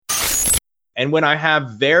And when I have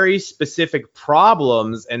very specific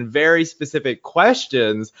problems and very specific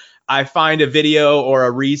questions, I find a video or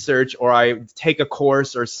a research or I take a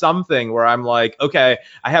course or something where I'm like, okay,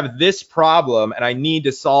 I have this problem and I need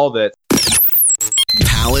to solve it.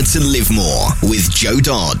 Power to Live More with Joe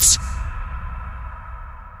Dodds.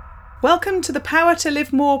 Welcome to the Power to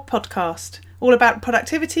Live More podcast, all about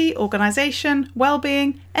productivity, organisation,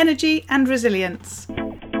 well-being, energy and resilience.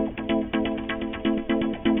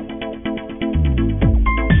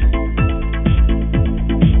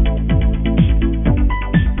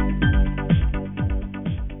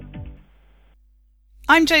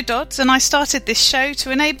 I'm Jo Dodds, and I started this show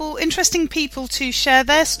to enable interesting people to share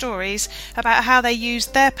their stories about how they use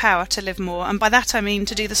their power to live more, and by that I mean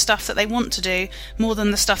to do the stuff that they want to do more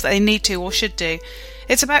than the stuff that they need to or should do.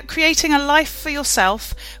 It's about creating a life for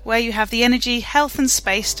yourself where you have the energy, health and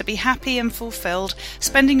space to be happy and fulfilled,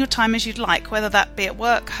 spending your time as you'd like, whether that be at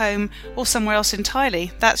work, home or somewhere else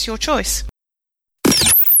entirely. That's your choice.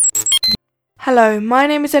 Hello, my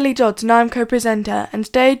name is Ellie Dodds and I'm co-presenter, and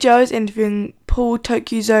today Joe is interviewing Paul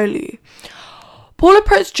Tokuzolu. Paul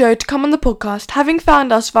approached Joe to come on the podcast, having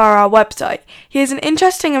found us via our website. He has an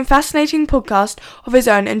interesting and fascinating podcast of his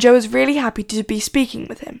own, and Joe is really happy to be speaking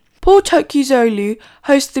with him. Paul Tokuzolu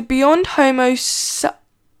hosts the Beyond Homo Sapien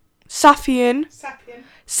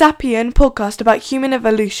podcast about human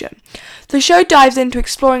evolution. The show dives into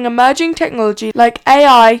exploring emerging technology like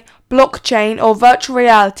AI, blockchain or virtual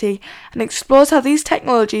reality, and explores how these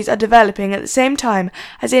technologies are developing at the same time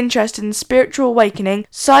as interest in spiritual awakening,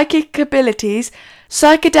 psychic abilities,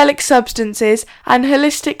 psychedelic substances, and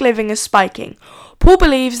holistic living is spiking. Paul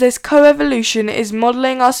believes this co-evolution is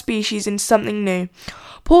modelling our species into something new.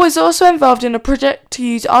 Paul is also involved in a project to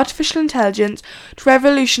use artificial intelligence to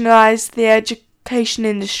revolutionise the education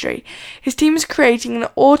industry. His team is creating an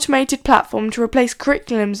automated platform to replace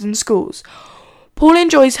curriculums in schools. Paul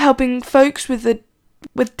enjoys helping folks with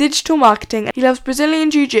digital marketing. He loves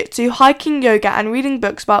Brazilian Jiu-Jitsu, hiking, yoga and reading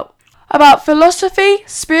books about philosophy,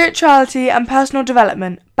 spirituality and personal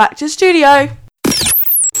development. Back to studio.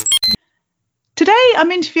 Today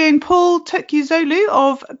I'm interviewing Paul Tokuzolu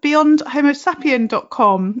of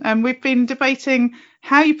BeyondHomoSapien.com, and we've been debating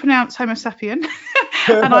how you pronounce Homo sapien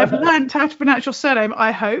and I've learned how to pronounce your surname,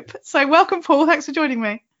 I hope. So welcome, Paul. Thanks for joining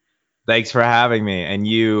me. Thanks for having me. And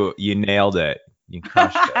you nailed it. You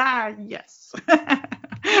crushed it. Yes.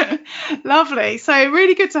 Lovely. So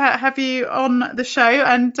really good to have you on the show.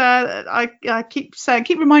 And I keep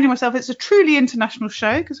reminding myself it's a truly international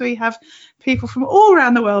show because we have people from all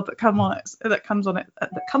around the world that comes on it.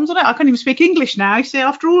 I can't even speak English now. You see,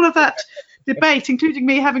 after all of that debate, including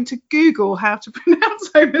me having to Google how to pronounce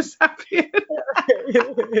Homo sapien.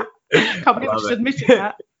 Can't believe I just admitted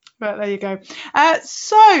that. But there you go.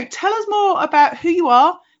 So tell us more about who you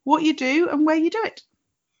are, what you do and where you do it.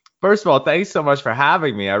 First of all, thanks so much for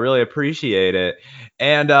having me. I really appreciate it.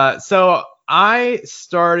 And so I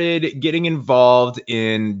started getting involved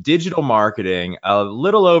in digital marketing a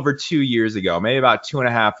little over 2 years ago, maybe about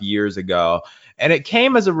 2.5 years ago. And it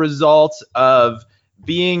came as a result of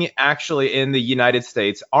being actually in the United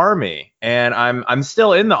States Army. And I'm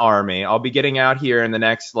still in the Army. I'll be getting out here in the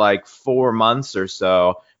next 4 months or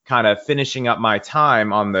so, kind of finishing up my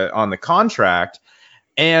time on the contract.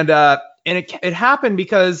 And it happened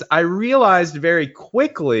because I realized very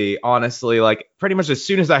quickly, honestly, pretty much as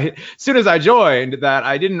soon as I joined, that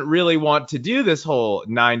I didn't really want to do this whole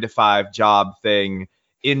 9-to-5 job thing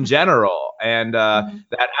in general. And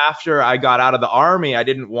that after I got out of the Army, I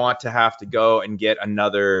didn't want to have to go and get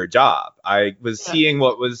another job. I was seeing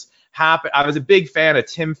what was happening. I was a big fan of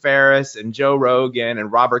Tim Ferriss and Joe Rogan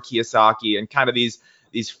and Robert Kiyosaki and kind of these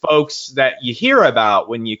folks that you hear about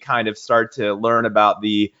when you kind of start to learn about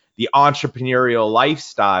the entrepreneurial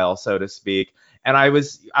lifestyle, so to speak. And I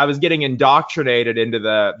was getting indoctrinated into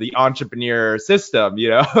the entrepreneur system,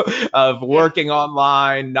 of working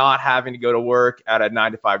online, not having to go to work at a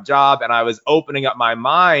 9-to-5 job. And I was opening up my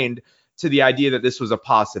mind to the idea that this was a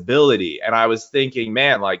possibility. And I was thinking,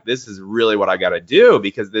 man, this is really what I got to do,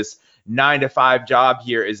 because this 9-to-5 job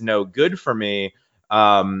here is no good for me.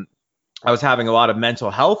 I was having a lot of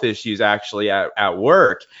mental health issues actually at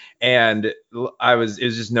work, and it was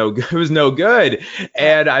just no good. It was no good.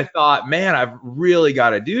 And I thought, man, I've really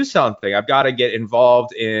got to do something. I've got to get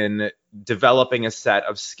involved in developing a set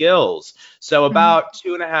of skills. So about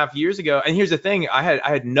 2.5 years ago, and here's the thing, I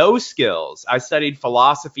had no skills. I studied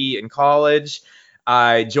philosophy in college.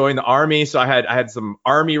 I joined the Army, so I had some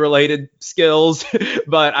Army related skills,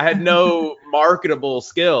 but I had no marketable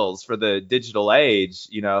skills for the digital age,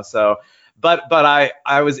 so but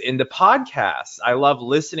I was into podcasts. I love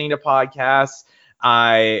listening to podcasts.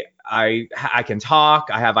 I can talk.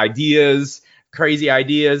 I have ideas, crazy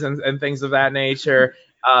ideas, and things of that nature.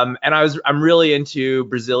 And I'm really into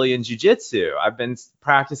Brazilian Jiu-Jitsu. I've been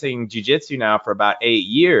practicing Jiu-Jitsu now for about 8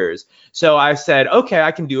 years. So I said, okay,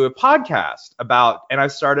 I can do a podcast and I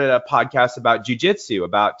started a podcast about Jiu-Jitsu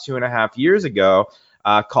about 2.5 years ago,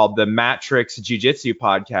 called the Matrix Jiu-Jitsu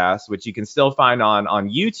Podcast, which you can still find on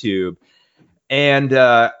YouTube. And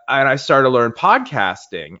I started to learn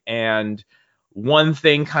podcasting, and one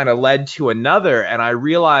thing kind of led to another, and I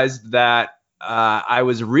realized that I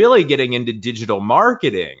was really getting into digital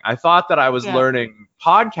marketing. I thought that I was learning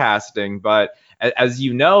podcasting, but as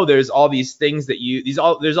you know, there's all these things that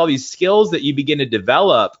there's all these skills that you begin to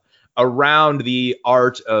develop around the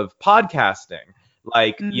art of podcasting.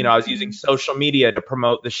 Like, I was using social media to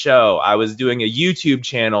promote the show. I was doing a YouTube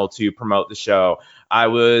channel to promote the show. I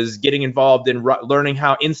was getting involved in learning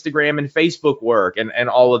how Instagram and Facebook work, and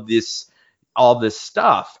all this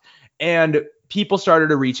stuff. And people started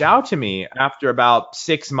to reach out to me after about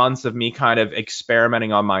 6 months of me kind of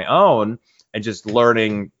experimenting on my own and just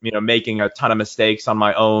learning, making a ton of mistakes on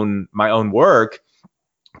my own work.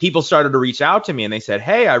 People started to reach out to me and they said,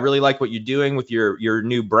 hey, I really like what you're doing with your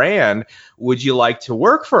new brand. Would you like to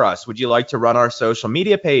work for us? Would you like to run our social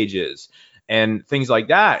media pages and things like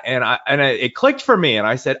that? And it clicked for me. And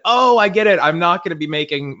I said, oh, I get it. I'm not going to be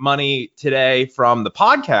making money today from the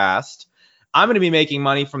podcast. I'm going to be making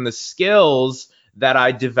money from the skills that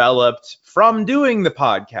I developed from doing the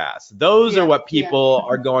podcast. Those are what people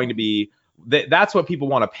are going to be. That's what people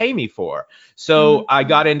want to pay me for. So I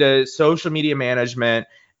got into social media management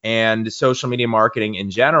and social media marketing in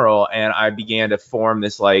general, and I began to form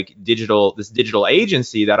this digital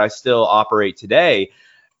agency that I still operate today.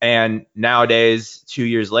 And nowadays, 2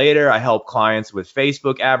 years later, I help clients with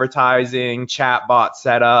Facebook advertising, chatbot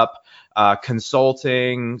setup,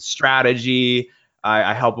 consulting, strategy.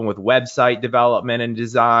 I help them with website development and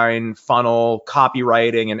design, funnel,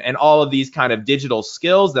 copywriting, and all of these kind of digital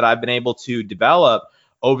skills that I've been able to develop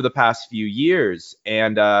over the past few years.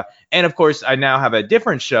 And of course, I now have a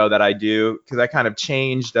different show that I do because I kind of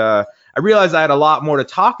changed. I realized I had a lot more to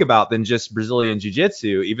talk about than just Brazilian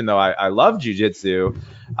Jiu-Jitsu, even though I love Jiu-Jitsu.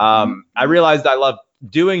 I realized I love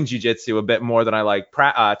doing Jiu-Jitsu a bit more than I like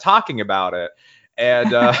talking about it.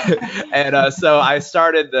 And so I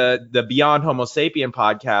started the Beyond Homo Sapien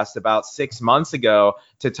podcast about 6 months ago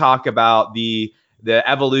to talk about the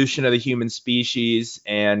evolution of the human species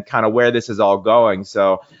and kind of where this is all going.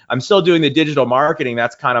 So I'm still doing the digital marketing.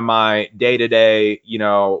 That's kind of my day-to-day,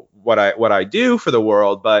 what I do for the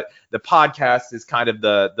world. But the podcast is kind of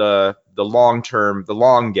the long-term, the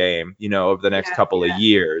long game, over the next couple of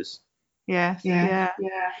years. Yeah.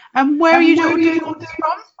 And where are you doing this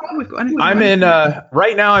from?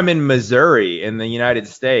 Right now I'm in Missouri in the United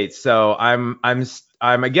States. So I'm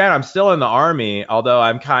still in the Army, although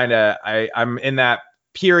I'm in that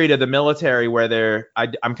period of the military where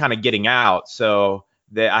I'm kind of getting out. So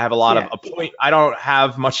I have a lot of I don't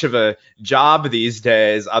have much of a job these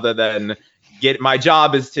days other than my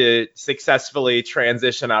job is to successfully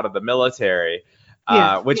transition out of the military.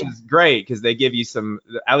 Which is great because they give you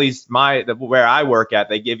at least where I work at,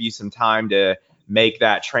 they give you some time to make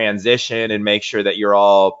that transition and make sure that you're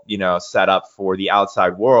all, set up for the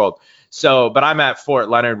outside world. So, but I'm at Fort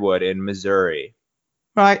Leonard Wood in Missouri.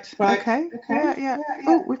 Right. Okay. Yeah.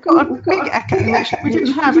 Oh, we've got a big echo, which we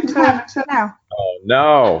didn't have until now. Oh,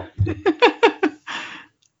 no.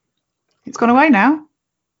 It's gone away now.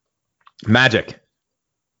 Magic.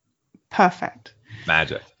 Perfect.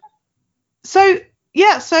 Magic. So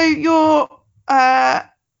you're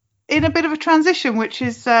in a bit of a transition, which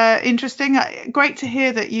is interesting. Great to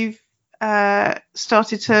hear that you've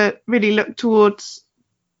started to really look towards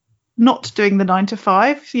not doing the 9 to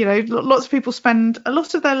 5. Lots of people spend a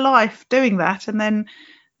lot of their life doing that, and then,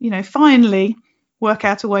 finally work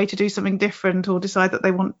out a way to do something different, or decide that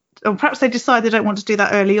they want, or perhaps they decide they don't want to do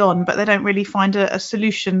that early on, but they don't really find a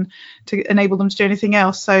solution to enable them to do anything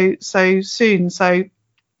else so soon. So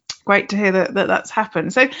great to hear that that's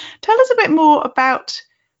happened. So tell us a bit more about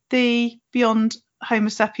the Beyond Homo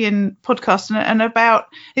Sapien podcast and about,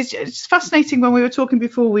 it's fascinating when we were talking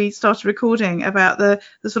before we started recording about the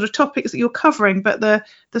sort of topics that you're covering, but the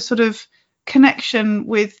sort of connection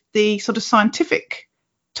with the sort of scientific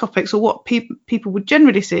topics, or what people would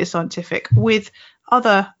generally see as scientific, with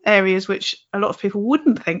other areas which a lot of people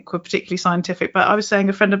wouldn't think were particularly scientific. But I was saying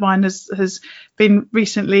a friend of mine has been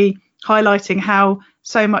recently highlighting how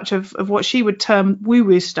so much of what she would term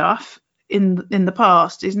woo-woo stuff in the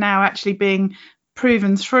past is now actually being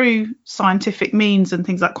proven through scientific means and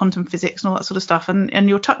things like quantum physics and all that sort of stuff. And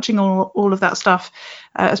you're touching all of that stuff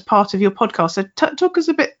as part of your podcast. So talk us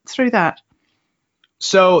a bit through that.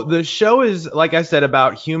 So the show is, like I said,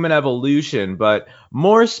 about human evolution, but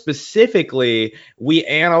more specifically, we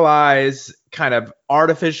analyze kind of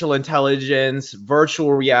artificial intelligence,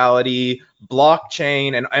 virtual reality,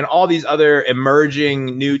 blockchain, and all these other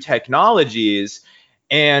emerging new technologies.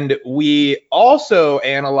 And we also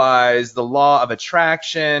analyze the law of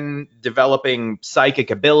attraction, developing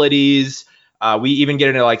psychic abilities. We even get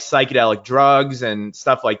into like psychedelic drugs and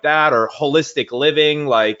stuff like that, or holistic living,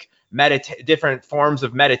 like different forms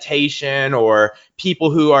of meditation, or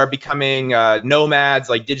people who are becoming nomads,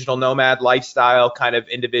 like digital nomad lifestyle kind of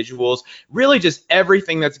individuals. Really just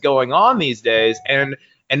everything that's going on these days, and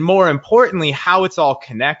more importantly, how it's all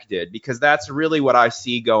connected, because that's really what I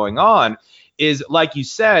see going on is, like you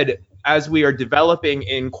said, as we are developing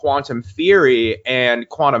in quantum theory and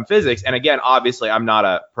quantum physics, and again, obviously, I'm not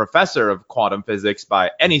a professor of quantum physics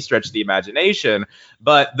by any stretch of the imagination,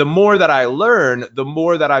 but the more that I learn, the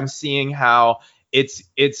more that I'm seeing how it's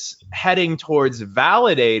heading towards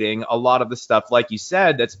validating a lot of the stuff, like you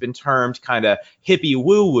said, that's been termed kind of hippie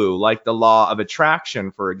woo-woo, like the law of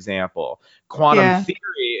attraction, for example. Quantum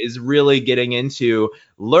theory is really getting into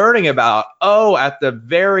learning about, at the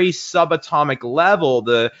very subatomic level,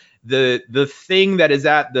 the thing that is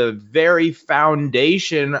at the very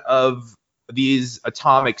foundation of these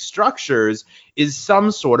atomic structures is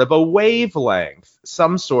some sort of a wavelength,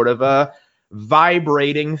 some sort of a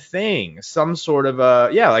vibrating thing, some sort of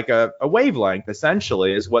a wavelength,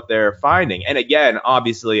 essentially, is what they're finding. And again,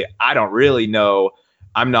 obviously, I don't really know.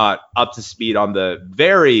 I'm not up to speed on the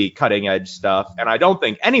very cutting edge stuff, and I don't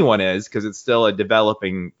think anyone is, because it's still a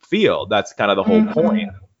developing field. That's kind of the whole point.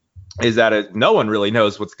 Is that no one really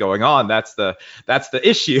knows what's going on. That's the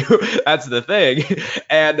issue. That's the thing.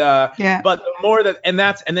 And but the more that, and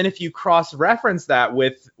then if you cross-reference that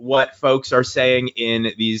with what folks are saying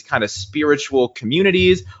in these kind of spiritual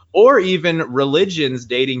communities, or even religions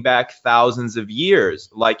dating back thousands of years,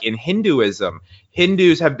 like in Hinduism,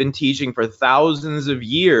 Hindus have been teaching for thousands of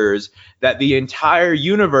years that the entire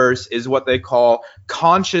universe is what they call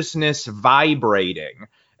consciousness vibrating.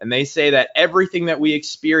 And they say that everything that we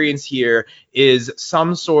experience here is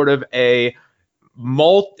some sort of a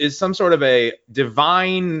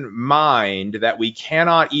divine mind that we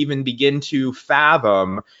cannot even begin to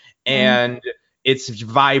fathom, and it's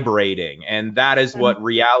vibrating, and that is what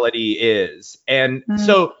reality is. And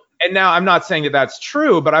so, and now I'm not saying that that's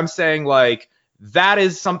true, but I'm saying like that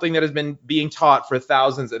is something that has been being taught for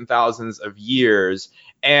thousands and thousands of years.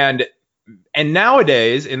 And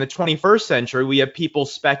nowadays, in the 21st century, we have people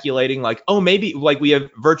speculating like, maybe like we have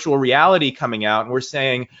virtual reality coming out, and we're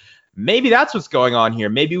saying maybe that's what's going on here.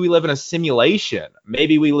 Maybe we live in a simulation.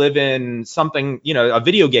 Maybe we live in something, a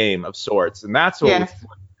video game of sorts, and that's what's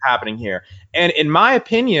happening here. And in my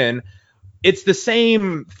opinion, it's the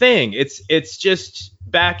same thing. It's just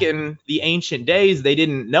back in the ancient days, they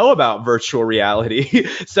didn't know about virtual reality.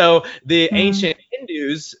 So the ancient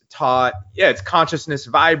Hindus taught, it's consciousness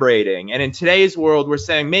vibrating. And in today's world, we're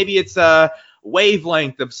saying maybe it's a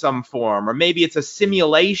wavelength of some form, or maybe it's a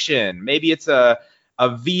simulation, maybe it's a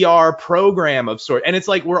VR program of sort. And it's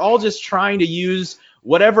like we're all just trying to use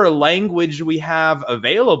whatever language we have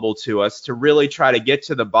available to us to really try to get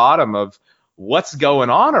to the bottom of what's going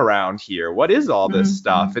on around here. What is all this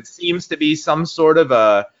stuff? It seems to be some sort of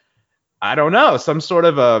a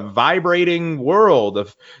vibrating world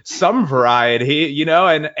of some variety,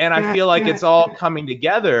 and I feel like it's all coming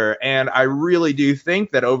together. And I really do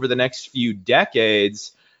think that over the next few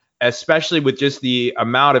decades, especially with just the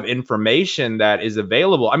amount of information that is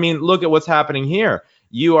available. I mean, look at what's happening here.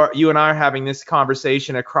 You and I are having this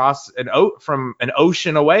conversation across from an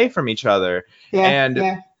ocean away from each other.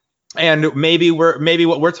 And maybe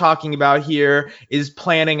what we're talking about here is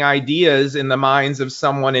planting ideas in the minds of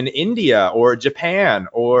someone in India or Japan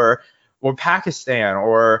or Pakistan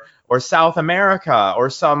or South America or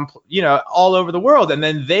some, all over the world. And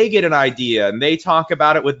then they get an idea and they talk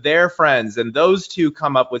about it with their friends, and those two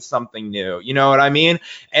come up with something new. You know what I mean?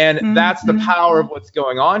 And that's the power of what's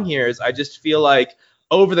going on here. Is I just feel like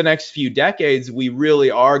over the next few decades, we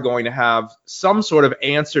really are going to have some sort of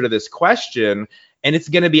answer to this question. And it's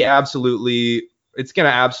going to absolutely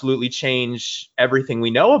change everything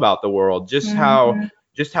we know about the world. Just how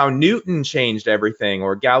Newton changed everything,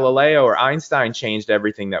 or Galileo or Einstein changed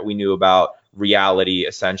everything that we knew about reality,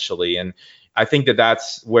 essentially. And I think that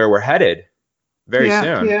that's where we're headed very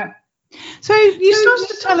soon. Yeah. So you started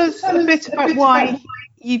to tell us a bit about why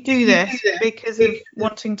you do this, because of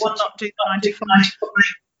wanting to not do the 9 to 5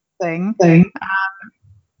 thing.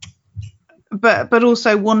 But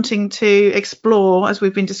also wanting to explore, as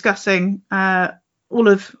we've been discussing, all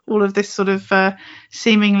of this sort of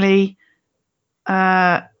seemingly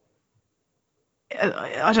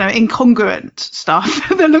I don't know, incongruent stuff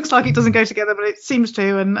that looks like it doesn't go together, but it seems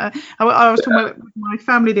to. And I was talking about with my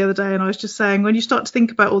family the other day, and I was just saying, when you start to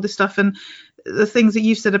think about all this stuff and the things that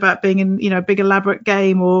you've said about being in, a big elaborate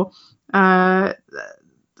game, or one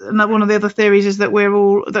of the other theories is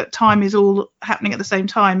that time is all happening at the same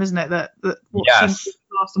time, isn't it? That what seems to be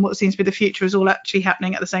the past and what seems to be the future is all actually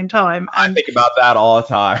happening at the same time. And I think about that all the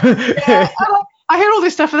time. I hear all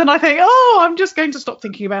this stuff and then I think, oh, I'm just going to stop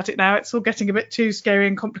thinking about it now. It's all getting a bit too scary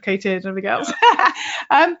and complicated and everything else.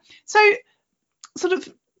 So sort of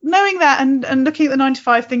knowing that and looking at the 9 to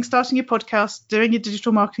 5 thing, starting your podcast, doing your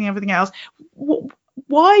digital marketing, everything else,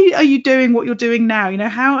 why are you doing what you're doing now?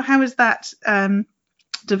 How is that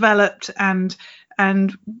developed, and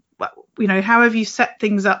how have you set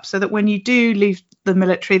things up so that when you do leave the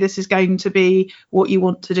military, this is going to be what you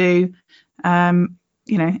want to do,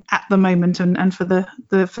 at the moment and for the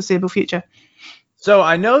foreseeable future? So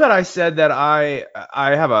I know that I said that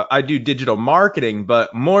I do digital marketing,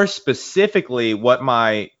 but more specifically, what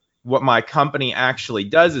my company actually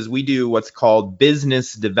does is we do what's called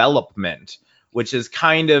business development, which is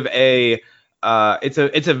kind of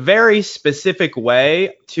it's a very specific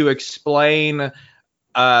way to explain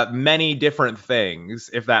many different things,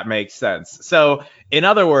 if that makes sense. So in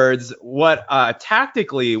other words, what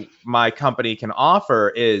tactically my company can offer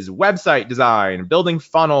is website design, building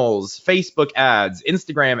funnels, Facebook ads,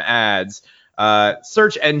 Instagram ads,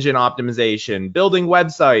 search engine optimization, building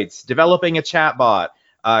websites, developing a chatbot,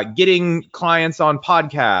 getting clients on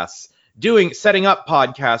podcasts, setting up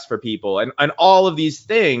podcasts for people, and all of these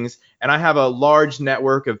things. And I have a large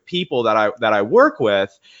network of people that I work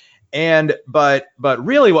with. But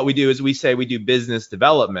really what we do is we do business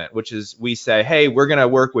development, which is we say, hey, we're going to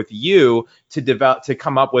work with you to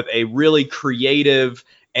come up with a really creative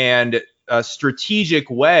and strategic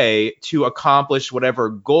way to accomplish whatever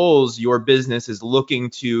goals your business is looking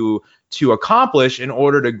to accomplish in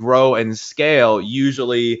order to grow and scale,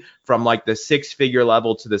 usually from like the 6-figure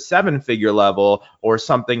level to the 7-figure level or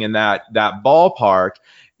something in that ballpark.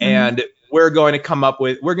 And we're going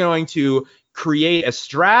to create a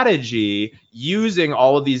strategy using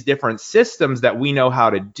all of these different systems that we know how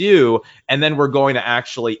to do, and then we're going to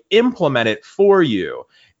actually implement it for you.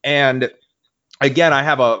 And again, I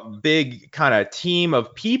have a big kind of team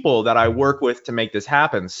of people that I work with to make this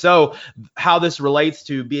happen. So how this relates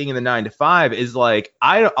to being in the 9 to 5 is like,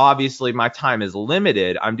 obviously my time is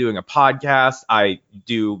limited. I'm doing a podcast. I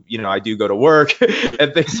do go to work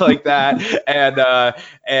and things like that. And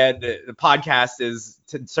the podcast is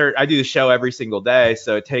I do the show every single day,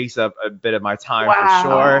 so it takes up a bit of my time for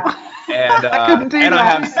sure. And I couldn't do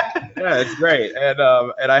that. It's great. And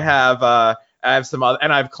I have some other,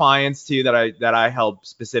 and I have clients too that I help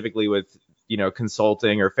specifically with,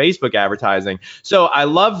 consulting or Facebook advertising. So I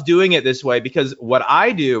love doing it this way because what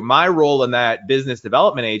I do, my role in that business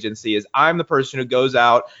development agency is I'm the person who goes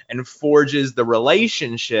out and forges the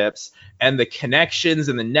relationships and the connections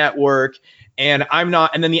and the network. And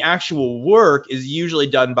then the actual work is usually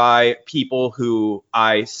done by people who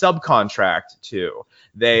I subcontract to.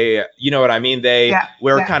 They, you know what I mean?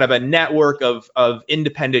 We're kind of a network of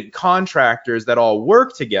independent contractors that all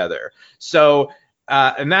work together. So,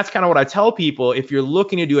 and that's kind of what I tell people. If you're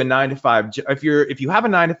looking to do a 9 to 5, if you have a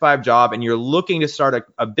 9 to 5 job and you're looking to start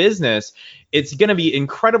a business, it's going to be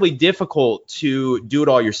incredibly difficult to do it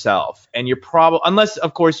all yourself. And you're unless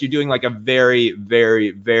of course you're doing like a very,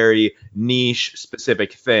 very, very niche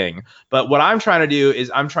specific thing. But what I'm trying to do is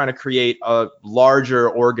I'm trying to create larger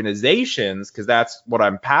organizations, because that's what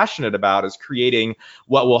I'm passionate about, is creating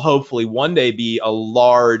what will hopefully one day be a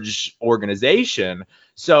large organization.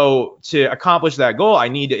 So to accomplish that goal, I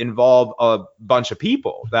need to involve a bunch of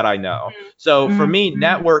people that I know. So for me,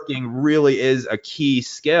 networking really is a key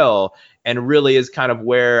skill, and really is kind of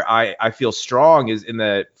where I feel strong, is in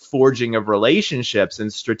the forging of relationships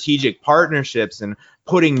and strategic partnerships and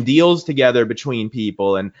putting deals together between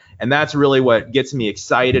people. And that's really what gets me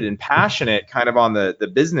excited and passionate kind of on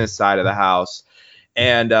the business side of the house.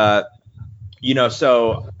 And,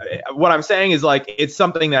 so what I'm saying is like, it's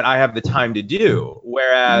something that I have the time to do,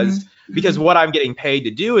 whereas because what I'm getting paid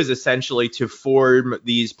to do is essentially to form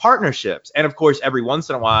these partnerships. And of course, every once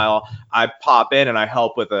in a while, I pop in and I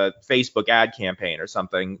help with a Facebook ad campaign or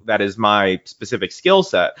something that is my specific skill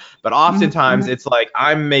set. But oftentimes it's like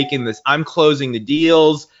I'm closing the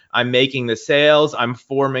deals. I'm making the sales, I'm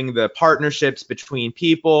forming the partnerships between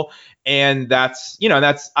people, and that's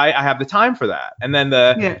I have the time for that. And then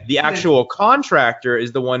the actual contractor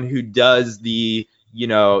is the one who does the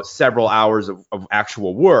several hours of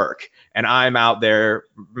actual work, and I'm out there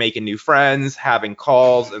making new friends, having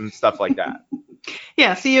calls and stuff like that.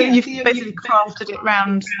 Yeah, so you've basically crafted it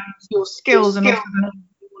around your skills and also what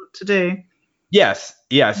you want to do. Yes.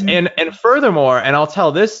 And furthermore, and I'll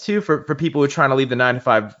tell this too for people who are trying to leave the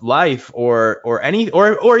 9-to-5 life or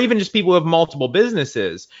even just people who have multiple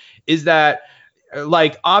businesses, is that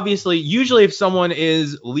like obviously usually if someone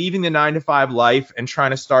is leaving the 9-to-5 life and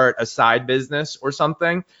trying to start a side business or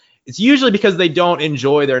something, it's usually because they don't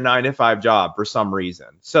enjoy their 9-to-5 job for some reason.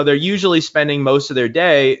 So they're usually spending most of their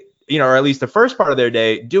day, or at least the first part of their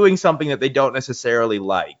day, doing something that they don't necessarily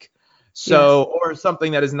like. So, or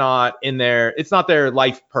something that is not it's not their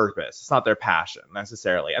life purpose. It's not their passion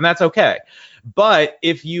necessarily. And that's okay. But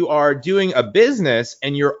if you are doing a business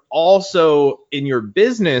and you're also in your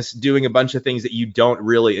business doing a bunch of things that you don't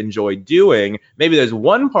really enjoy doing, maybe there's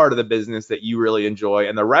one part of the business that you really enjoy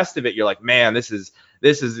and the rest of it, you're like, man, this is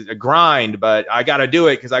a grind, but I got to do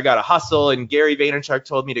it because I got to hustle. And Gary Vaynerchuk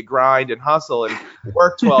told me to grind and hustle and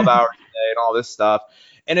work 12 hours a day and all this stuff.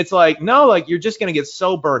 And it's like, no, like you're just going to get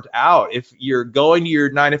so burnt out if you're going to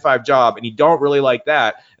your 9-to-5 job and you don't really like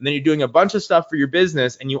that. And then you're doing a bunch of stuff for your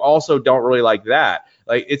business and you also don't really like that.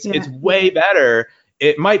 Like it's way better.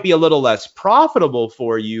 It might be a little less profitable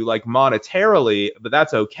for you, like monetarily, but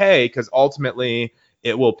that's okay because ultimately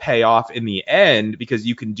it will pay off in the end because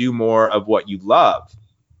you can do more of what you love.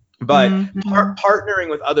 But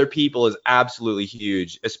partnering with other people is absolutely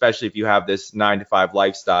huge, especially if you have this 9-to-5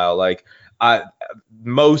 lifestyle. Like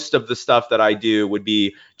most of the stuff that I do would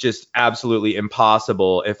be just absolutely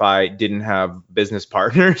impossible if I didn't have business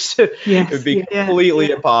partners. It would be completely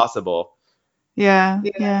impossible. Yeah.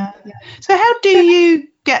 So how do you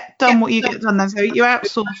get done what you get done then? So you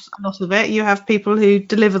outsource a lot of it. You have people who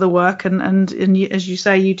deliver the work and you, as you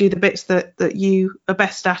say, you do the bits that you are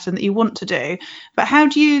best at and that you want to do. But how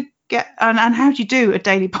do you get and how do you do a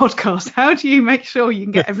daily podcast? How do you make sure you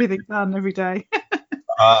can get everything done every day?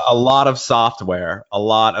 A lot of software, a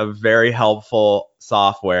lot of very helpful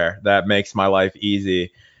software that makes my life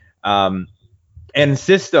easy, and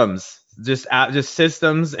systems. Just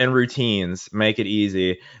systems and routines make it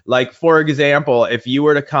easy. Like for example, if you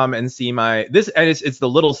were to come and see and it's the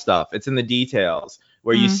little stuff. It's in the details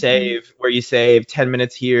where you save 10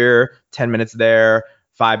 minutes here, 10 minutes there,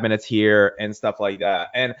 5 minutes here, and stuff like that.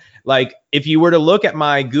 And like if you were to look at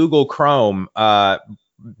my Google Chrome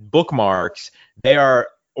bookmarks, they are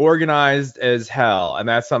organized as hell, and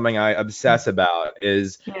that's something I obsess about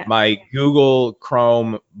is my Google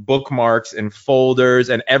Chrome bookmarks and folders,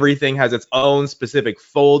 and everything has its own specific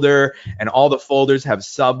folder, and all the folders have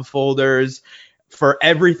subfolders for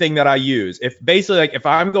everything that I use. If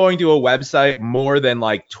I'm going to a website more than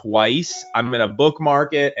like twice, I'm going to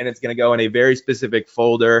bookmark it and it's going to go in a very specific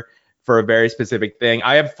folder for a very specific thing.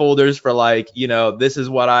 I have folders for this is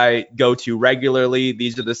what I go to regularly.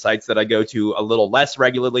 These are the sites that I go to a little less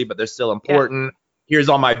regularly, but they're still important. Here's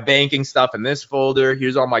all my banking stuff in this folder.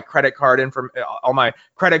 Here's all my credit card all my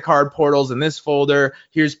credit card portals in this folder.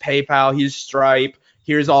 Here's PayPal, here's Stripe,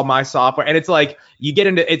 here's all my software. And it's like you get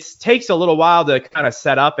into it takes a little while to kind of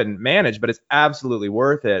set up and manage, but it's absolutely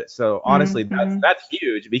worth it. So honestly, that's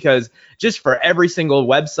huge because just for every single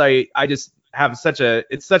website, I just have such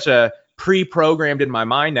a pre-programmed in my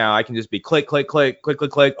mind now. I can just be click,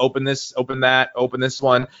 open this, open that, open this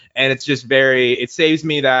one. And it's just it saves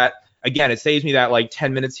me that like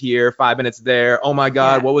 10 minutes here, 5 minutes there. Oh my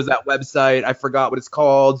God, what was that website? I forgot what it's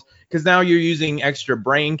called. Because now you're using extra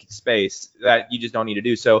brain space that you just don't need to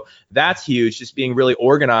do. So that's huge, just being really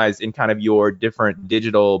organized in kind of your different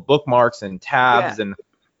digital bookmarks and tabs. And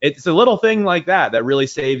it's a little thing like that really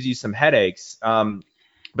saves you some headaches.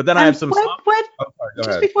 But then I have some.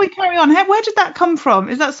 Before you carry on, where did that come from?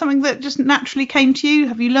 Is that something that just naturally came to you?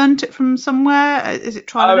 Have you learned it from somewhere? Is it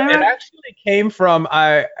trial and error? It actually came from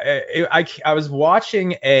I was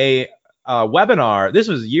watching a webinar. This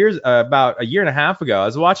was about a year and a half ago. I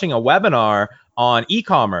was watching a webinar on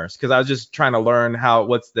e-commerce because I was just trying to learn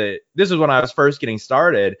this was when I was first getting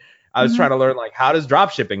started. I was trying to learn how does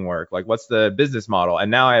drop shipping work? What's the business model? And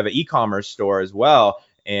now I have an e-commerce store as well.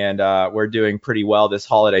 And we're doing pretty well this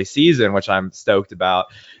holiday season, which I'm stoked about.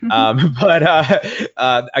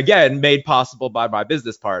 But again, made possible by my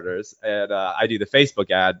business partners. And I do the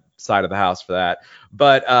Facebook ad side of the house for that.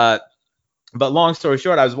 But long story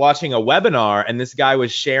short, I was watching a webinar and this guy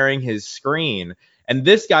was sharing his screen. And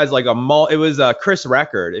this guy's like it was Chris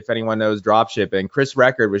Record, if anyone knows dropshipping. Chris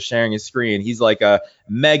Record was sharing his screen. He's like a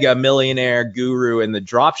mega millionaire guru in the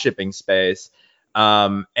dropshipping space.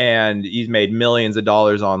 And he's made millions of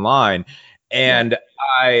dollars online. And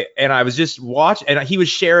I was just watching, and he was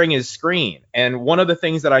sharing his screen. And one of the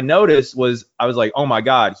things that I noticed was, I was like, oh my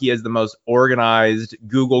God, he has the most organized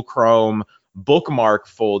Google Chrome bookmark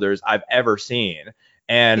folders I've ever seen.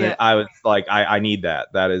 And I was like, I need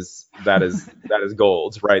that. That is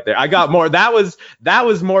gold right there. I got more. That was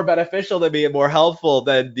more beneficial to me and more helpful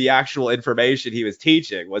than the actual information he was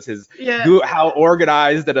teaching. Was his how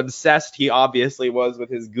organized and obsessed he obviously was with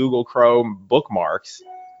his Google Chrome bookmarks.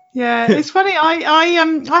 Yeah, it's funny. I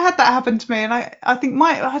had that happen to me, and I think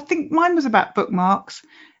mine was about bookmarks.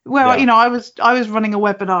 Where I was running a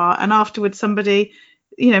webinar, and afterwards somebody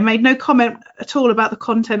made no comment at all about the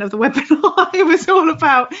content of the webinar. It was all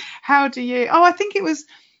about how do you. Oh, I think it was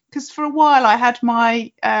because for a while I had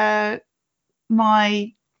my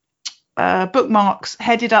bookmarks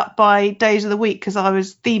headed up by days of the week because I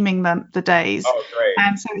was theming them the days. Oh, great.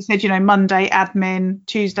 And so it said, Monday admin,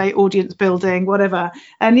 Tuesday audience building, whatever.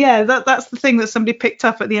 And that's the thing that somebody picked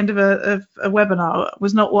up at the end of a webinar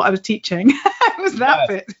was not what I was teaching. It was that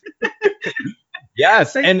bit.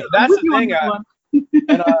 Yes, So, and that's the thing.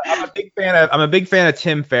 And I'm a big fan of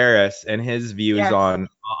Tim Ferriss and his views on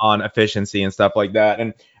efficiency and stuff like that.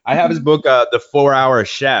 And I have his book, The 4-Hour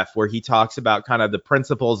Chef, where he talks about kind of the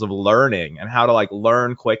principles of learning and how to like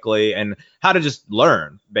learn quickly and how to just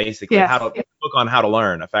learn, basically, book on how to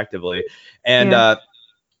learn effectively. And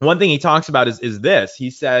one thing he talks about is this. He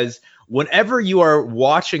says, whenever you are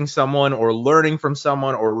watching someone or learning from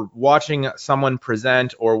someone or watching someone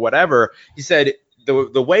present or whatever, he said,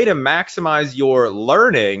 the way to maximize your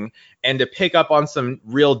learning and to pick up on some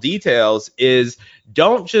real details is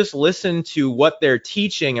don't just listen to what they're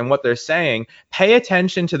teaching and what they're saying. Pay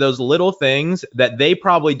attention to those little things that they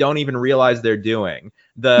probably don't even realize they're doing.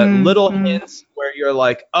 The little hints where you're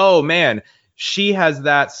like, oh man, she has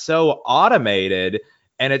that so automated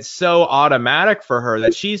and it's so automatic for her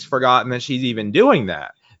that she's forgotten that she's even doing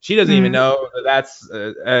that. She doesn't even know that's,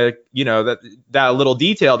 that little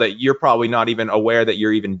detail that you're probably not even aware that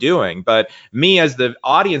you're even doing. But me as the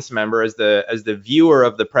audience member, as the viewer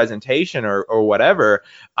of the presentation or whatever,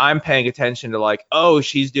 I'm paying attention to like, oh,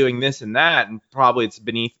 she's doing this and that. And probably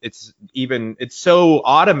it's so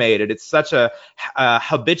automated. It's such a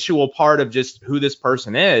habitual part of just who this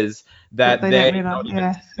person is that they don't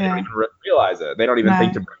even realize it. They don't even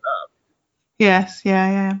think to bring it up. Yes.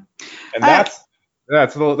 Yeah. And that's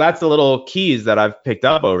the little keys that I've picked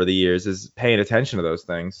up over the years is paying attention to those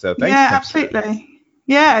things. So thanks. Yeah, absolutely.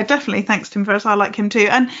 Yeah, definitely. Thanks, Tim Ferriss. I like him too.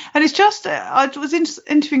 And it's just I was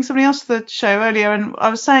interviewing somebody else for the show earlier, and I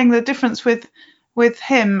was saying the difference with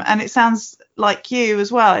him, and it sounds like you as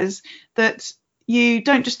well, is that you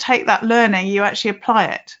don't just take that learning, you actually apply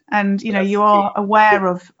it, and you are aware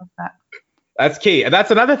of that. That's key. And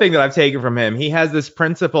that's another thing that I've taken from him. He has this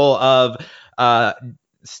principle of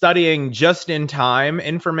studying just-in-time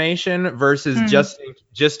information versus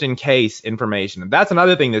just in case information. And that's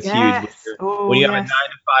another thing that's huge when you have a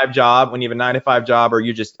 9-to-5 job, when you have a 9-to-5 job, or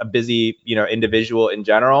you're just a busy, individual in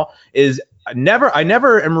general. I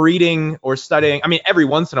never am reading or studying. I mean, every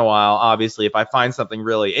once in a while, obviously, if I find something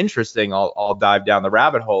really interesting, I'll dive down the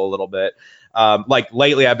rabbit hole a little bit. Like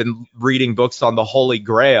lately, I've been reading books on the Holy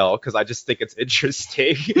Grail because I just think it's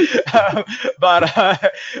interesting.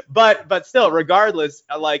 But still, regardless,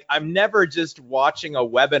 like I'm never just watching a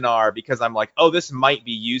webinar because I'm like, oh, this might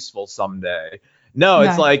be useful someday. No,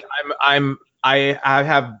 it's like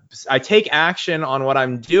I take action on what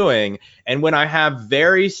I'm doing, and when I have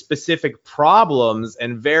very specific problems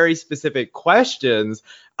and very specific questions,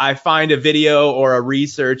 I find a video or a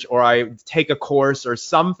research or I take a course or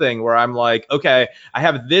something where I'm like, okay, I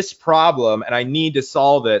have this problem and I need to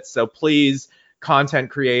solve it. So please, content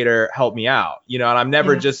creator, help me out. And I'm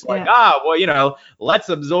never just like, let's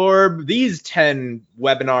absorb these 10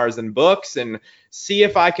 webinars and books and see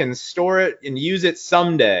if I can store it and use it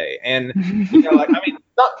someday. And,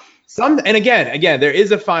 and again, there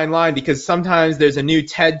is a fine line because sometimes there's a new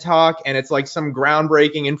TED Talk and it's like some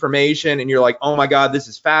groundbreaking information and you're like, oh my God, this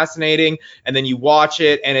is fascinating. And then you watch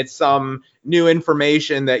it and it's some new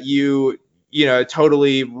information that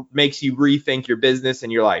totally makes you rethink your business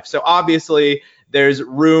and your life. So obviously there's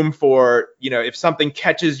room for, if something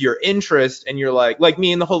catches your interest and you're like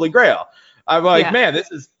me in the Holy Grail. I'm like, man, this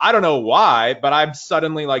is, I don't know why, but I'm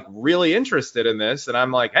suddenly like really interested in this. And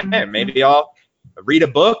I'm like, hey, maybe I'll read a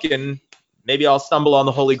book and maybe I'll stumble on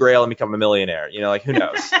the Holy Grail and become a millionaire. Who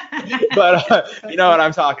knows? But you know what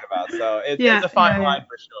I'm talking about. So it's a fine line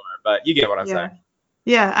for sure. But you get what I'm saying.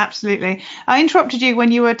 Yeah, absolutely. I interrupted you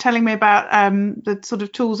when you were telling me about the sort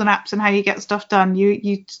of tools and apps and how you get stuff done.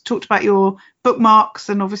 You talked about your bookmarks,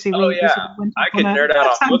 and obviously Oh we yeah, sort of went I off could on nerd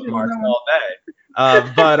out on bookmarks all day.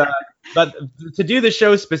 But to do the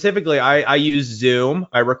show specifically, I use Zoom.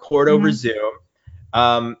 I record over Zoom.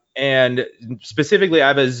 And specifically,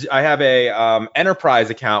 I have a enterprise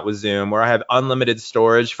account with Zoom where I have unlimited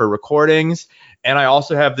storage for recordings, and I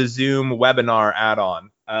also have the Zoom webinar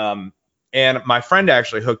add-on. And my friend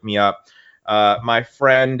actually hooked me up. My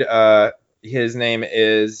friend, his name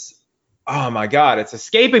is, oh my God, it's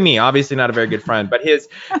escaping me. Obviously not a very good friend, but he has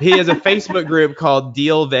a Facebook group called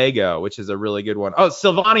Deal Vago, which is a really good one. Oh,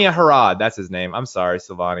 Sylvania Harad, that's his name. I'm sorry,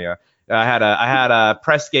 Sylvania. I had a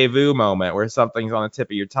presque-vous moment where something's on the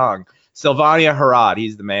tip of your tongue. Sylvania Harad,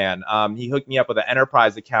 he's the man. He hooked me up with an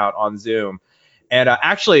enterprise account on Zoom. And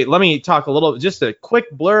actually, let me talk just a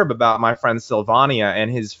quick blurb about my friend Sylvania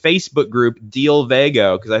and his Facebook group, Deal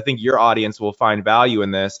Vago, because I think your audience will find value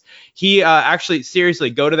in this. He actually, seriously,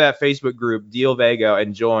 go to that Facebook group, Deal Vago,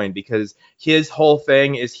 and join, because his whole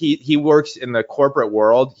thing is he works in the corporate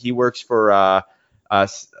world. He works for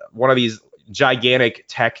one of these gigantic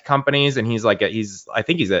tech companies, and I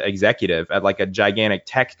think he's an executive at like a gigantic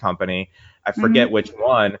tech company. I forget which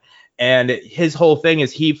one. And his whole thing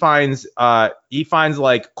is he finds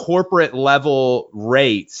like corporate level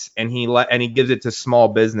rates, and he gives it to small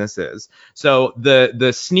businesses. So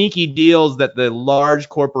the sneaky deals that the large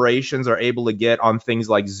corporations are able to get on things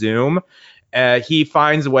like Zoom, he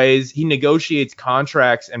finds ways, he negotiates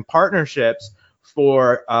contracts and partnerships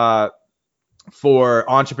for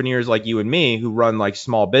entrepreneurs like you and me who run like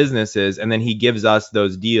small businesses, and then he gives us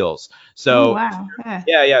those deals. So wow.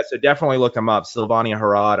 Yeah. So definitely look him up, Sylvania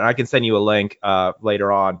Harad, and I can send you a link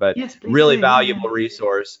later on. But yes, really valuable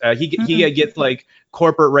resource. He gets like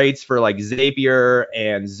corporate rates for like Zapier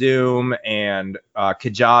and Zoom and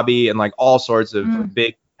Kajabi and like all sorts of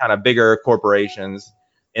bigger corporations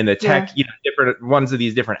in the tech, different ones of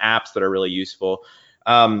these different apps that are really useful.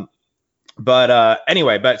 But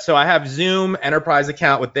so I have Zoom enterprise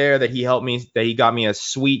account with there that he got me a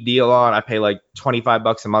sweet deal on. I pay like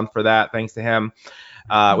 $25 a month for that, thanks to him,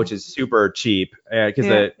 which is super cheap, because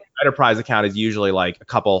the enterprise account is usually like a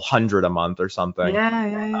couple hundred a month or something.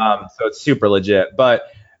 So it's super legit. But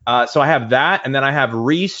so I have that, and then I have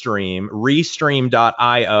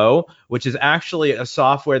Restream.io, which is actually a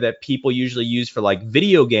software that people usually use for like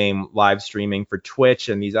video game live streaming for Twitch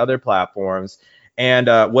and these other platforms. And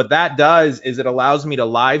what that does is it allows me to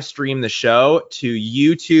live stream the show to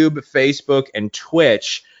YouTube, Facebook, and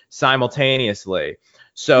Twitch simultaneously.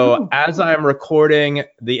 So as I'm recording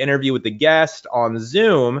the interview with the guest on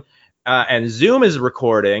Zoom, and Zoom is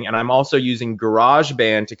recording, and I'm also using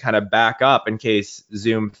GarageBand to kind of back up in case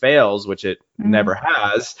Zoom fails, which it never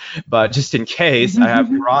has, but just in case, I have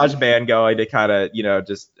GarageBand going to kind of,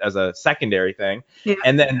 just as a secondary thing.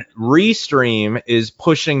 And then Restream is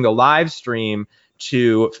pushing the live stream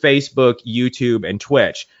to Facebook, YouTube, and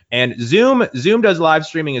Twitch. And Zoom does live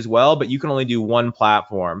streaming as well, but you can only do one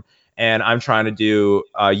platform. And I'm trying to do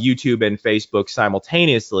YouTube and Facebook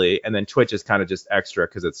simultaneously, and then Twitch is kind of just extra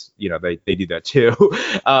because it's, they do that too.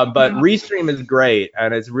 But Restream is great,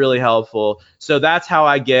 and it's really helpful. So that's how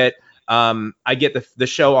I get the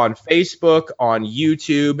show on Facebook, on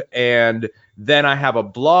YouTube, and then I have a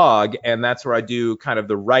blog, and that's where I do kind of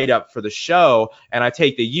the write-up for the show, and I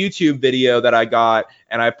take the YouTube video that I got,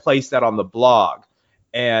 and I place that on the blog.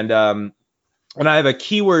 And I have a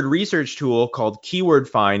keyword research tool called Keyword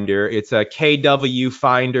Finder. It's a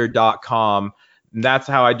kwfinder.com. And that's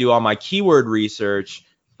how I do all my keyword research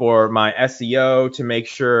for my SEO, to make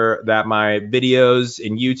sure that my videos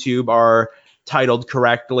in YouTube are titled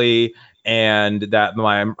correctly, and that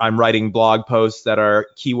I'm writing blog posts that are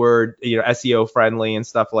keyword, SEO friendly and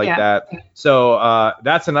stuff like that. So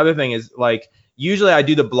that's another thing, is like, usually I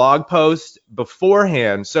do the blog post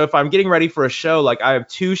beforehand. So if I'm getting ready for a show, like I have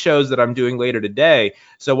 2 shows that I'm doing later today.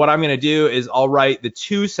 So what I'm going to do is I'll write the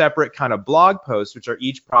 2 separate kind of blog posts, which are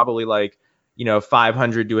each probably like,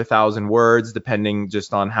 500 to 1,000 words, depending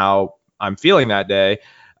just on how I'm feeling that day,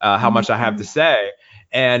 how much I have to say.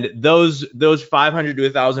 And those 500 to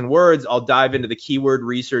 1,000 words, I'll dive into the keyword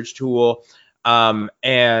research tool,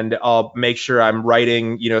 and I'll make sure I'm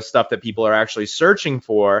writing, stuff that people are actually searching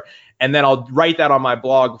for. And then I'll write that on my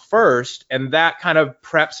blog first, and that kind of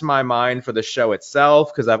preps my mind for the show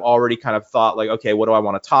itself, because I've already kind of thought like, okay, what do I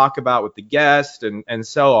want to talk about with the guest, and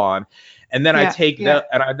so on. And then I take that,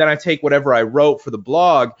 and I take whatever I wrote for the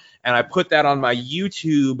blog, and I put that on my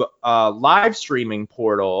YouTube live streaming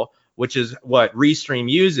portal, which is what Restream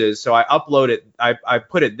uses. So I upload it, I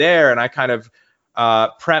put it there, and I kind of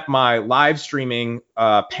prep my live streaming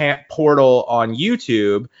portal on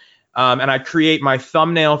YouTube, and I create my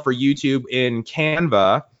thumbnail for YouTube in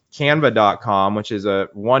canva.com, which is a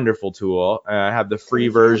wonderful tool. I have the free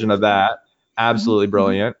version of that. Absolutely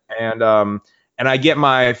brilliant. And I get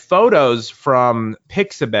my photos from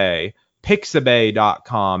Pixabay,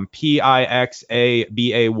 pixabay.com, Pixabay.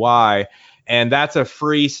 And that's a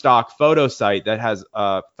free stock photo site that has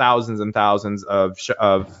thousands and thousands of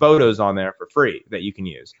photos on there for free that you can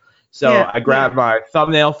use. So I grab my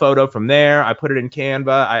thumbnail photo from there. I put it in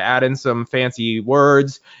Canva. I add in some fancy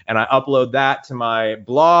words, and I upload that to my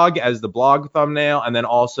blog as the blog thumbnail, and then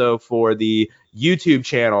also for the YouTube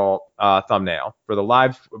channel thumbnail for the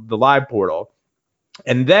live portal.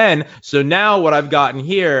 And then, so now what I've gotten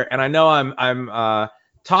here, and I know I'm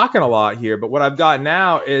talking a lot here, but what I've got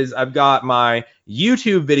now is I've got my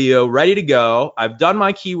YouTube video ready to go. I've done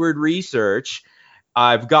my keyword research.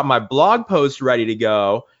 I've got my blog post ready to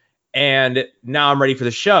go. And now I'm ready for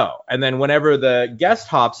the show. And then whenever the guest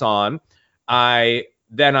hops on,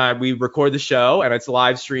 we record the show, and it's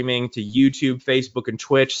live streaming to YouTube, Facebook, and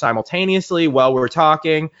Twitch simultaneously while we're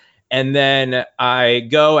talking. And then I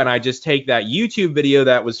go and I just take that YouTube video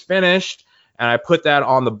that was finished, and I put that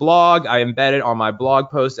on the blog. I embed it on my blog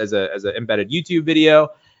post as an embedded YouTube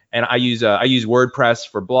video. And I use WordPress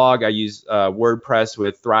for blog. I use WordPress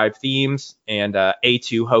with Thrive Themes, and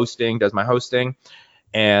A2 Hosting does my hosting.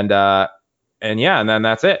 And then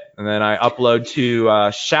that's it. And then I upload to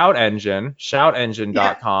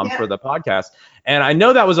shoutengine.com for the podcast. And I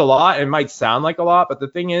know that was a lot. It might sound like a lot, but the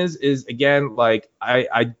thing is again, like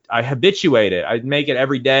I habituate it. I make it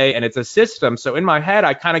every day, and it's a system. So in my head,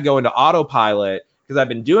 I kind of go into autopilot because I've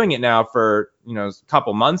been doing it now for, a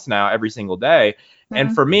couple months now, every single day.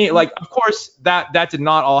 And for me, like, of course, that did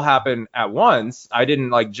not all happen at once. I didn't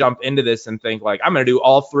like jump into this and think like I'm going to do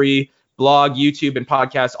all three, blog, YouTube, and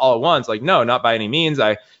podcast all at once. Like, no, not by any means.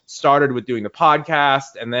 I started with doing the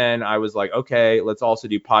podcast, and then I was like, okay, let's also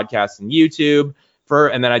do podcasts and YouTube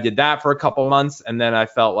and then I did that for a couple months, and then I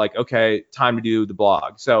felt like, okay, time to do the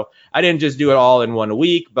blog. So I didn't just do it all in 1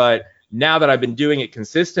 week, but now that I've been doing it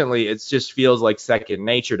consistently, it just feels like second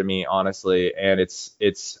nature to me, honestly. And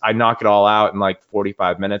I knock it all out in like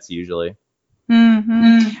 45 minutes usually.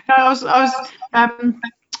 I was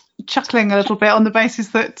chuckling a little bit on the basis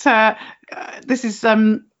that this is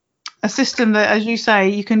a system that, as you say,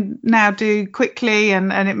 you can now do quickly,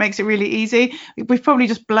 and it makes it really easy. We've probably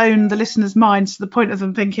just blown the listeners' minds to the point of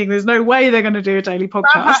them thinking there's no way they're going to do a daily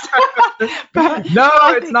podcast. It's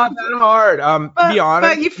not that hard. To be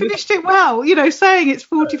honest. But you finished it well, saying it's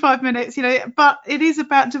 45 minutes, but it is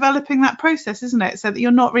about developing that process, isn't it? So that you're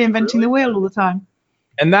not reinventing the wheel all the time.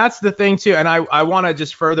 And that's the thing too. And I want to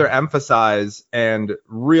just further emphasize and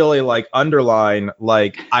really like underline,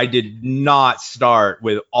 like, I did not start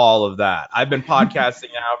with all of that. I've been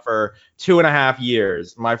podcasting now for 2.5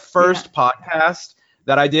 years. My first podcast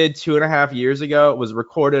that I did 2.5 years ago was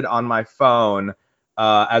recorded on my phone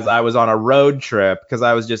as I was on a road trip, because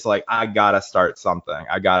I was just like, I gotta start something.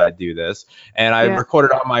 I gotta do this. And I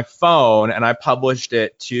recorded on my phone, and I published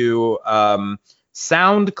it to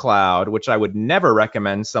SoundCloud, which I would never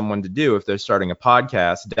recommend someone to do if they're starting a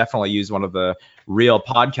podcast. Definitely use one of the real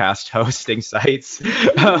podcast hosting sites.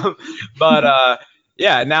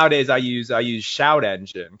 Nowadays I use Shout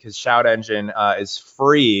Engine, because Shout Engine is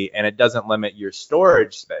free and it doesn't limit your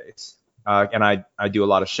storage space. And I do a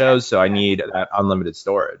lot of shows, so I need that unlimited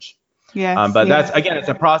storage. It's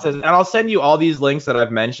a process, and I'll send you all these links that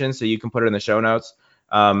I've mentioned so you can put it in the show notes.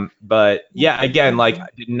 I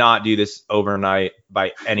did not do this overnight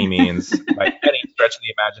by any means, by any stretch of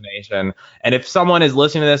the imagination. And if someone is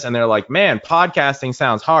listening to this and they're like, man, podcasting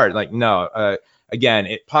sounds hard, like, no,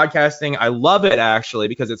 podcasting, I love it actually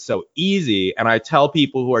because it's so easy. And I tell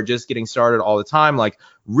people who are just getting started all the time, like,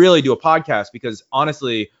 really do a podcast, because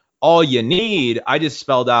honestly, all you need, I just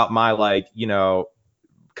spelled out my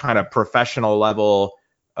kind of professional level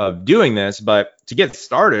of doing this, but to get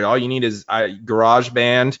started, all you need is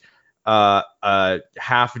GarageBand, a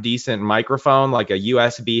half decent microphone, like a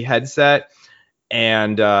USB headset,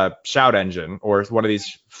 and Shout Engine or one of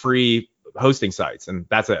these free hosting sites, and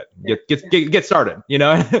that's it. Get started,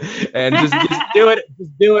 and just do it.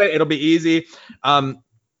 Just do it. It'll be easy.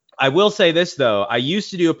 I will say this though, I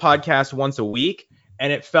used to do a podcast once a week,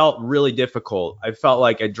 and it felt really difficult. I felt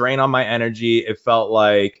like a drain on my energy. It felt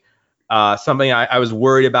like something I was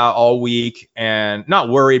worried about all week, and not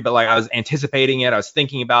worried, but like I was anticipating it. I was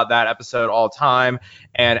thinking about that episode all the time.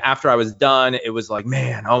 And after I was done, it was like,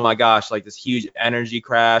 man, oh my gosh, like this huge energy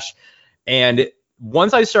crash. And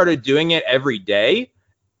once I started doing it every day,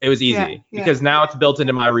 It was easy because now it's built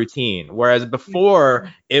into my routine. Whereas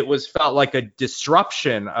before it felt like a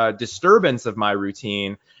disruption, a disturbance of my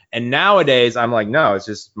routine. And nowadays I'm like, no, it's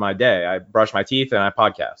just my day. I brush my teeth and I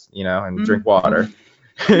podcast, and drink water.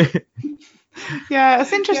 Yeah,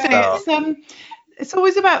 it's interesting. It's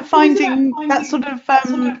always about finding that sort of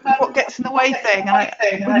what gets in the way thing.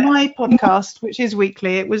 And with my podcast, which is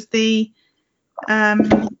weekly, it was the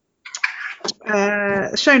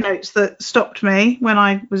show notes that stopped me when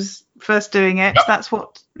I was first doing it. That's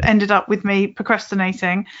what ended up with me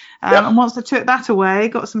procrastinating. And once I took that away,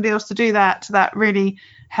 got somebody else to do that really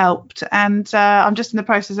helped. And I'm just in the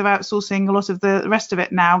process of outsourcing a lot of the rest of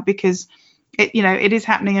it now, because it is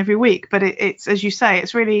happening every week, but it's as you say,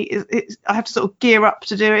 it's really I have to sort of gear up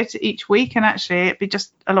to do it each week, and actually it'd be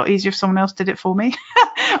just a lot easier if someone else did it for me.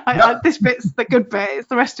 This bit's the good bit. It's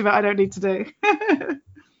the rest of it I don't need to do.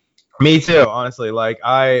 Me too, honestly. Like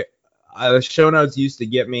the show notes used to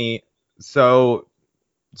get me give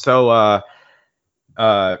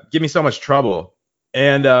me so much trouble.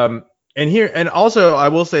 And also I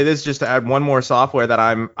will say this, just to add one more software that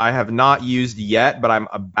I have not used yet, but I'm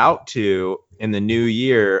about to in the new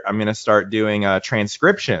year. I'm going to start doing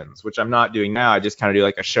transcriptions, which I'm not doing now. I just kind of do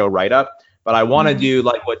like a show write up, but I want to do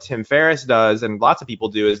like what Tim Ferriss does, and lots of people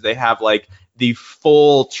do, is they have like the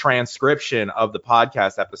full transcription of the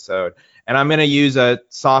podcast episode. And I'm going to use a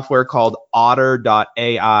software called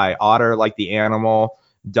Otter.ai, Otter like the animal,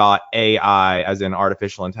 .ai as in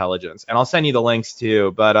artificial intelligence. And I'll send you the links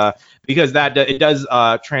too, but because it does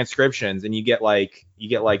transcriptions, and you get like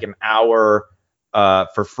an hour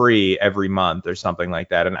for free every month or something like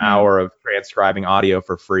that, an hour of transcribing audio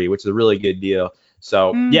for free, which is a really good deal.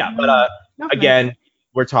 So again,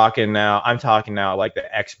 I'm talking now like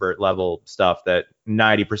the expert level stuff that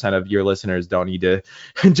 90% of your listeners don't need to.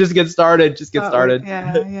 Just get started.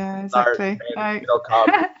 Yeah, exactly.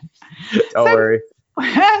 Don't worry.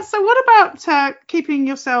 So what about keeping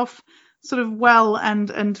yourself sort of well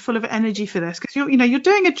and full of energy for this? Because you're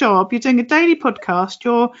doing a job, you're doing a daily podcast,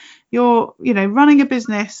 you're running a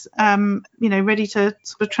business, ready to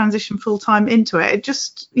sort of transition full time into it. It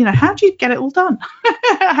just, how do you get it all done?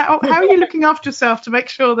 how are you looking after yourself to make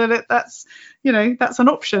sure that that's an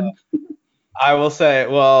option? I will say,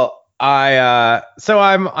 well,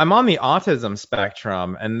 I'm on the autism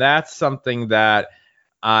spectrum, and that's something that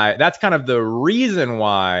that's kind of the reason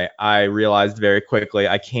why I realized very quickly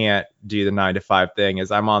I can't do the 9-to-5 thing.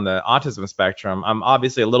 Is I'm on the autism spectrum. I'm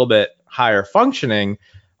obviously a little bit higher functioning,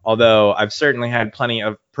 although I've certainly had plenty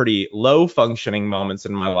of pretty low functioning moments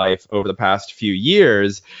in my life over the past few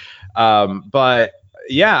years. But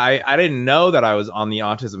yeah, I didn't know that I was on the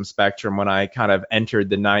autism spectrum when I kind of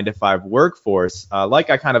entered the 9-to-5 workforce.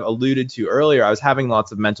 Like I kind of alluded to earlier, I was having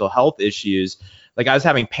lots of mental health issues. Like I was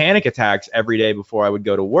having panic attacks every day before I would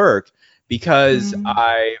go to work, because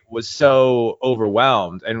I was so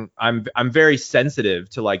overwhelmed, and I'm very sensitive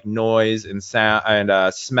to like noise and sound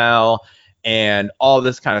and smell and all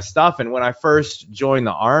this kind of stuff. And when I first joined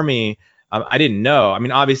the Army, I didn't know. I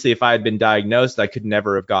mean, obviously, if I had been diagnosed, I could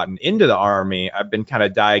never have gotten into the Army. I've been kind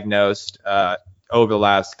of diagnosed over the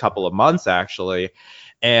last couple of months, actually,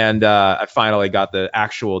 and I finally got the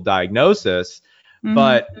actual diagnosis.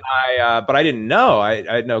 But I didn't know. I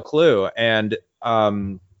had no clue. And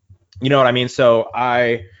you know what I mean? So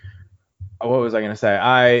what was I going to say?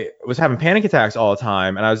 I was having panic attacks all the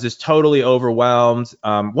time, and I was just totally overwhelmed.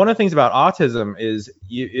 One of the things about autism is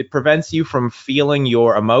it prevents you from feeling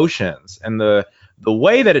your emotions. And the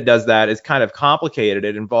way that it does that is kind of complicated.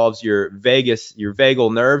 It involves your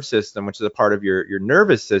vagal nerve system, which is a part of your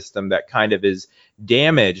nervous system that kind of is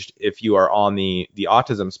damaged if you are on the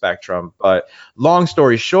autism spectrum. But long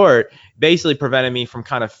story short, basically prevented me from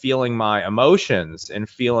kind of feeling my emotions and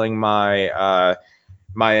feeling my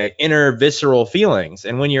inner visceral feelings.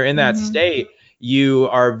 And when you're in that state, you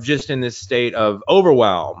are just in this state of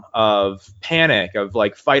overwhelm, of panic, of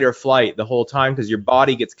like fight or flight the whole time, because your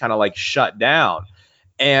body gets kind of like shut down.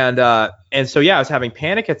 And so, yeah, I was having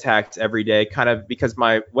panic attacks every day, kind of because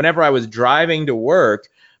whenever I was driving to work,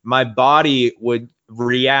 my body would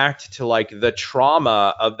react to like the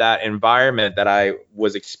trauma of that environment that I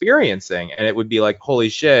was experiencing. And it would be like, holy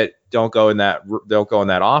shit, don't go in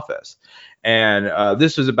that office. And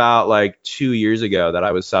this was about like 2 years ago that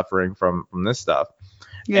I was suffering from this stuff.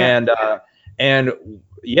 Yeah. And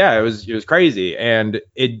yeah, it was crazy. And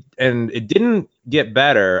it didn't get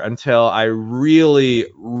better until I really,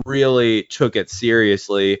 really took it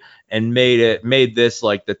seriously and made this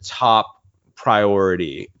like the top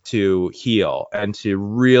priority to heal and to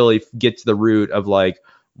really get to the root of like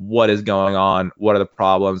what is going on, what are the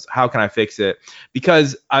problems, how can I fix it?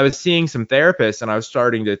 Because I was seeing some therapists and I was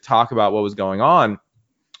starting to talk about what was going on.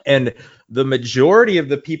 And the majority of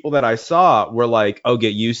the people that I saw were like, oh,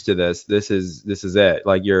 get used to this. This is it.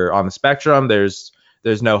 Like, you're on the spectrum. There's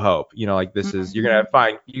no hope. You know, like, this is, you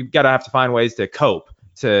gotta have to find ways to cope,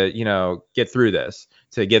 to, you know, get through this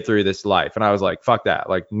life. And I was like, fuck that.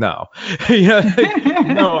 Like, no, you know, like,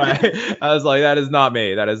 no way. I was like, that is not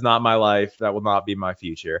me. That is not my life. That will not be my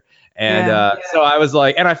future. And so I was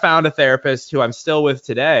like, and I found a therapist who I'm still with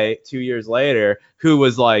today, 2 years later, who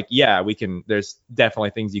was like, yeah, there's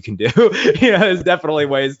definitely things you can do. You know, there's definitely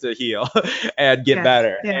ways to heal and get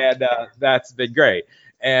better. Yeah. And that's been great.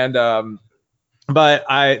 And,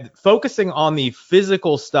 but focusing on the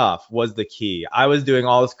physical stuff was the key. I was doing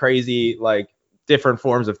all this crazy, like, different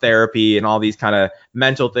forms of therapy and all these kind of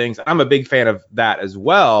mental things. I'm a big fan of that as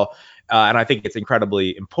well. And I think it's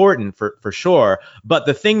incredibly important for sure. But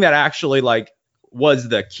the thing that actually, like, was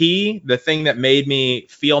the key, the thing that made me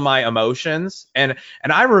feel my emotions. And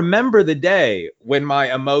I remember the day when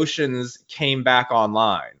my emotions came back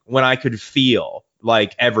online, when I could feel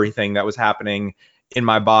like everything that was happening in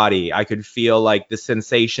my body. I could feel like the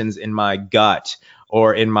sensations in my gut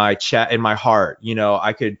or in my chest, in my heart. You know,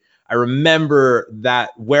 I remember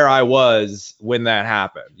that, where I was when that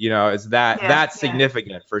happened. You know, it's that's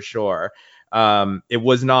significant for sure. It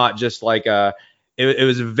was not just like it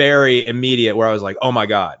was very immediate, where I was like, oh my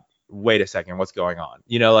God, wait a second, what's going on?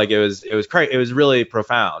 You know, like, it was crazy. It was really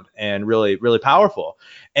profound and really, really powerful.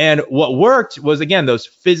 And what worked was, again, those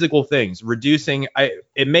physical things, reducing.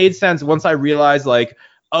 It made sense once I realized, like,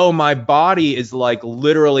 oh, my body is, like,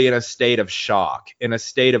 literally in a state of shock, in a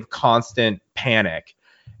state of constant panic.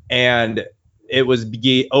 And it was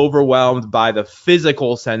overwhelmed by the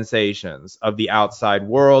physical sensations of the outside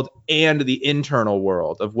world and the internal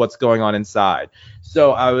world of what's going on inside.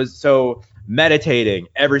 So meditating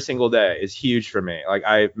every single day is huge for me. Like,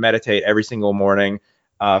 I meditate every single morning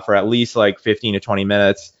for at least like 15 to 20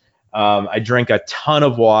 minutes. I drink a ton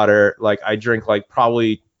of water. Like, I drink like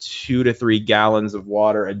probably 2 to 3 gallons of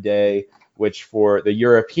water a day, which for the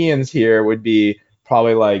Europeans here would be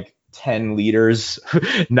probably like 10 liters,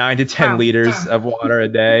 9 to 10 liters of water a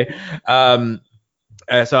day.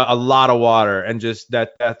 So a lot of water, and just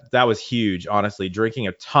that was huge. Honestly, drinking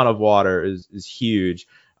a ton of water is huge.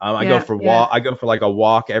 I go for like a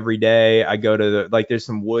walk every day. I go to there's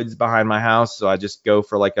some woods behind my house, so I just go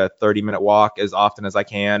for like a 30-minute walk as often as I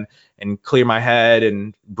can and clear my head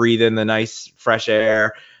and breathe in the nice fresh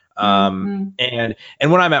air. And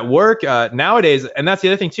when I'm at work nowadays, and that's the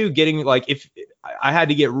other thing too, getting like, if I had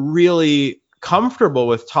to get really comfortable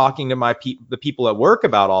with talking to the people at work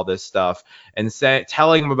about all this stuff and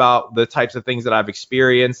telling them about the types of things that I've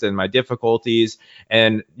experienced and my difficulties.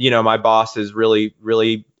 And, you know, my boss is really,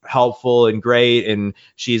 really helpful and great. And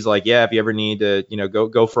she's like, yeah, if you ever need to, you know,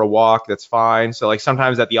 go for a walk, that's fine. So like,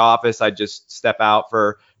 sometimes at the office, I just step out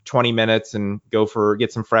for 20 minutes and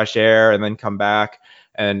get some fresh air and then come back.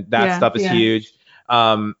 And that stuff is huge.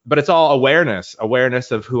 But it's all awareness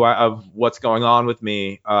of of what's going on with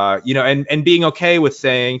me, you know, and being okay with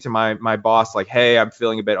saying to my boss, like, hey, I'm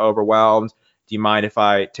feeling a bit overwhelmed. Do you mind if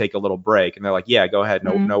I take a little break? And they're like, yeah, go ahead.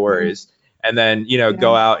 No worries. And then, you know,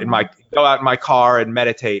 go out in my car and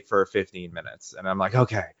meditate for 15 minutes. And I'm like,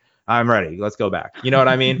 okay, I'm ready. Let's go back. You know what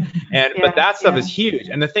I mean? And, but that stuff is huge.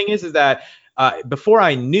 And the thing is that, before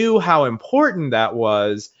I knew how important that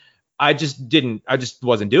was, I just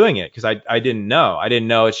wasn't doing it because I didn't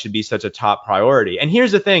know it should be such a top priority. And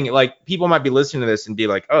here's the thing, like, people might be listening to this and be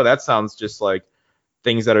like, oh, that sounds just like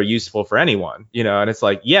things that are useful for anyone, you know? And it's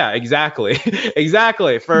like, yeah, exactly.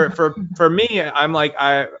 Exactly. For me, I'm like,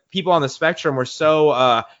 people on the spectrum were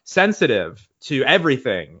so sensitive to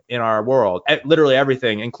everything in our world, literally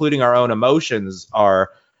everything, including our own emotions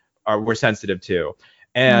we're sensitive to.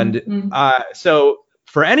 And so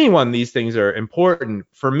for anyone, these things are important.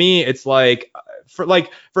 For me, it's like,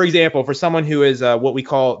 for example, for someone who is what we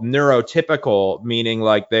call neurotypical, meaning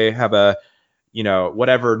like they have a, you know,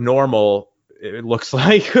 whatever normal it looks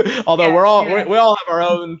like, although we all have our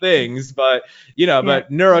own things, but, you know,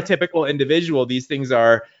 but neurotypical individual, these things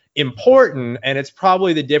are important. And it's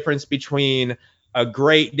probably the difference between a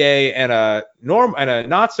great day and a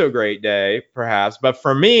not so great day, perhaps. But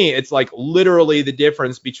for me, it's like literally the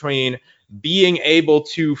difference between being able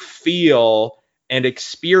to feel and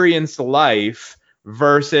experience life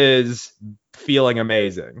versus feeling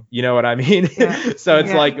amazing. You know what I mean? So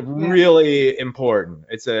it's like really important.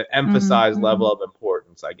 It's an emphasized level of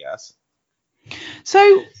importance, I guess.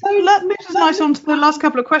 So that moves us nice on to the last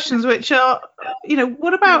couple of questions, which are,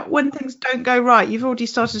 what about when things don't go right? You've already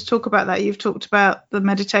started to talk about that. You've talked about the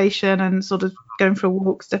meditation and sort of going for a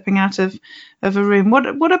walk, stepping out of a room.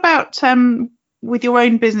 What about with your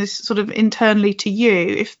own business, sort of internally to you?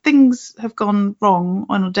 If things have gone wrong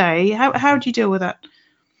on a day, how do you deal with that?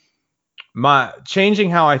 Changing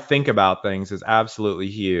how I think about things is absolutely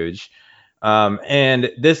huge.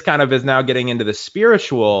 And this kind of is now getting into the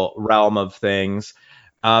spiritual realm of things.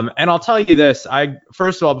 And I'll tell you this,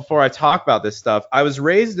 first of all, before I talk about this stuff, I was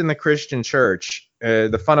raised in the Christian church,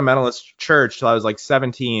 the fundamentalist church, till I was like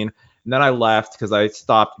 17. And then I left because I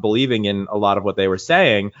stopped believing in a lot of what they were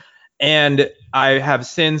saying. And I have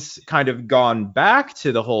since kind of gone back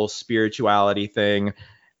to the whole spirituality thing,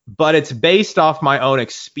 but it's based off my own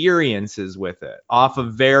experiences with it, off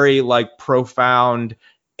of very like profound,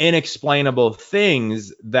 inexplainable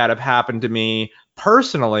things that have happened to me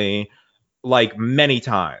personally, like many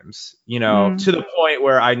times, to the point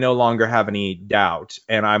where I no longer have any doubt.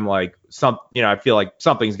 And I'm like, I feel like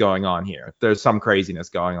something's going on here. There's some craziness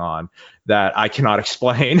going on that I cannot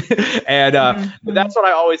explain. And but that's what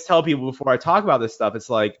I always tell people before I talk about this stuff. It's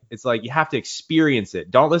like you have to experience it.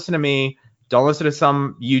 Don't listen to me. Don't listen to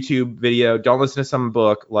some YouTube video. Don't listen to some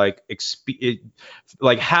book. Like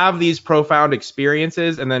have these profound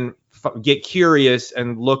experiences and then get curious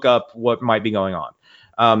and look up what might be going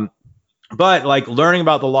on. But like learning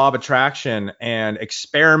about the law of attraction and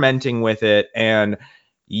experimenting with it and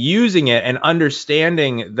using it and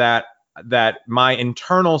understanding that my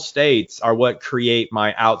internal states are what create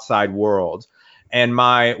my outside world, and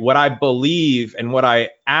what I believe and what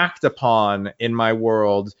I act upon in my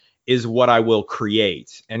world is what I will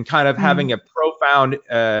create, and kind of having a profound,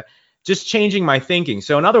 just changing my thinking.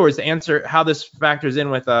 So in other words, to answer how this factors in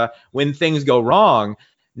with when things go wrong,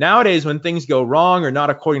 nowadays when things go wrong or not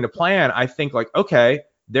according to plan, I think like, okay,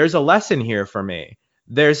 there's a lesson here for me.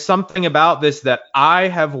 There's something about this that I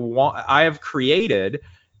have created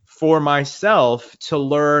for myself to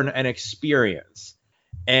learn and experience.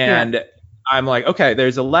 And I'm like, okay,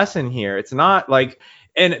 there's a lesson here. It's not like,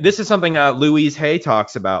 and this is something Louise Hay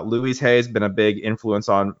talks about. Louise Hay has been a big influence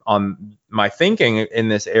on my thinking in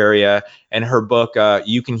this area, and her book,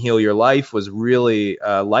 You Can Heal Your Life, was really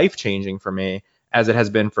life-changing for me, as it has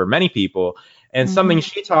been for many people. And something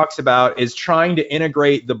she talks about is trying to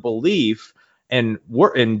integrate the belief, and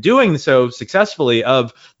doing so successfully,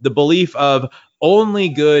 of the belief of only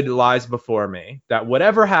good lies before me, that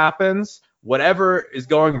whatever happens, whatever is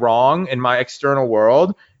going wrong in my external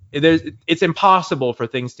world, it's impossible for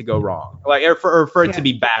things to go wrong, like for it to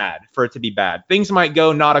be bad. Things might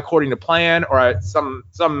go not according to plan, or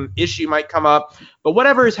some issue might come up, but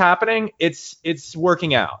whatever is happening, it's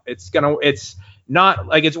working out. It's not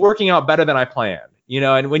like it's working out better than I planned,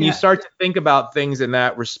 and when you start to think about things in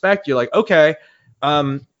that respect, you're like, okay,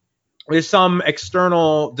 there's some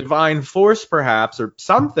external divine force perhaps, or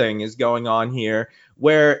something is going on here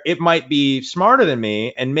where it might be smarter than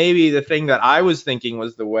me, and maybe the thing that I was thinking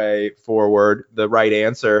was the way forward, the right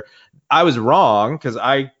answer, I was wrong, because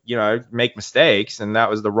I make mistakes, and that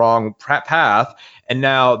was the wrong path, and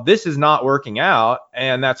now this is not working out,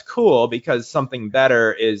 and that's cool because something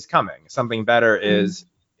better is coming, something better is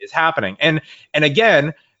happening. And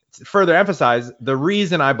again, to further emphasize, the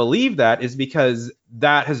reason I believe that is because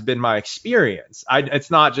that has been my experience.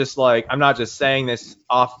 It's not just like, I'm not just saying this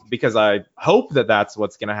off because I hope that that's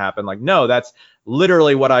what's going to happen. Like, no, that's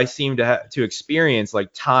literally what I seem to experience, like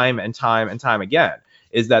time and time and time again,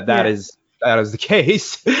 is that is the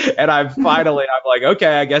case. And I'm like,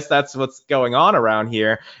 okay, I guess that's what's going on around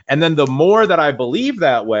here. And then the more that I believe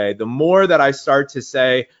that way, the more that I start to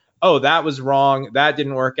say, oh, that was wrong, that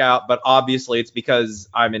didn't work out, but obviously it's because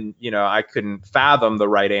I couldn't fathom the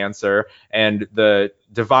right answer, and the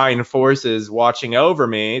divine forces watching over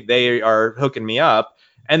me, they are hooking me up.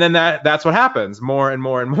 And then that's what happens more and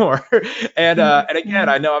more and more. And again,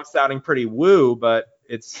 I know I'm sounding pretty woo, but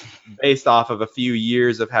it's based off of a few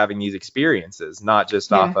years of having these experiences, not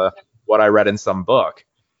just off of what I read in some book.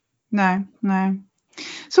 No.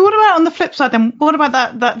 So what about on the flip side then? What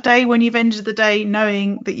about that day when you've ended the day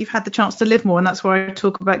knowing that you've had the chance to live more? And that's where I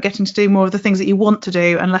talk about getting to do more of the things that you want to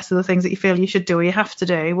do and less of the things that you feel you should do or you have to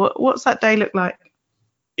do. What's that day look like?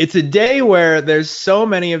 It's a day where there's so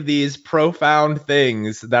many of these profound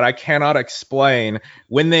things that I cannot explain,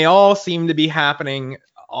 when they all seem to be happening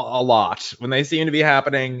a lot, when they seem to be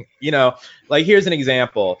happening, like here's an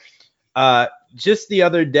example. Just the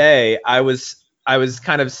other day, I was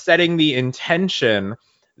kind of setting the intention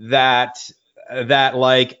that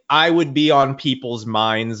like I would be on people's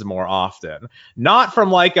minds more often, not from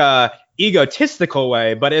like a egotistical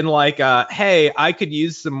way, but in like, hey, I could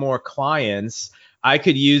use some more clients. I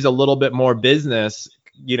could use a little bit more business,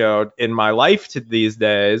 in my life these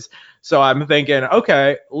days. So I'm thinking,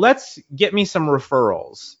 okay, let's get me some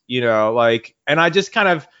referrals, and I just kind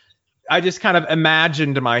of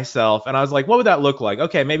imagined myself, and I was like, what would that look like?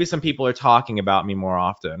 Okay, maybe some people are talking about me more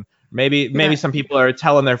often. Maybe some people are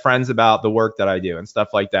telling their friends about the work that I do and stuff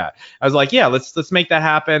like that. I was like, yeah, let's make that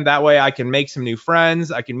happen. That way I can make some new friends,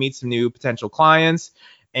 I can meet some new potential clients,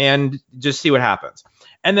 and just see what happens.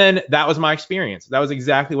 And then that was my experience. That was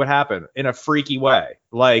exactly what happened in a freaky way.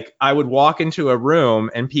 Like, I would walk into a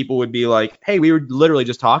room and people would be like, hey, we were literally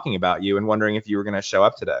just talking about you and wondering if you were going to show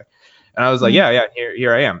up today. And I was like, yeah,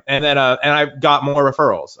 here I am. And then and I got more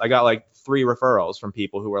referrals. I got like 3 referrals from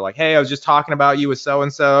people who were like, hey, I was just talking about you with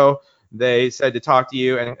so-and-so. They said to talk to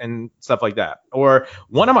you and stuff like that. Or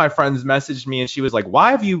one of my friends messaged me and she was like,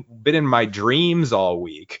 why have you been in my dreams all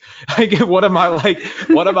week? Like, one of my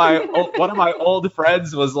old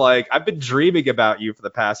friends was like, I've been dreaming about you for the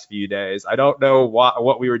past few days. I don't know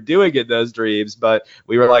what we were doing in those dreams, but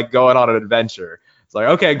we were like going on an adventure. It's like,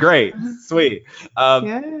 okay, great, sweet.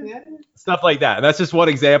 Stuff like that. And that's just one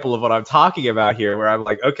example of what I'm talking about here, where I'm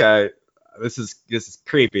like, okay, this is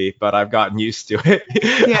creepy, but I've gotten used to it.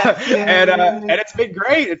 And it's been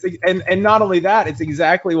great. And not only that, it's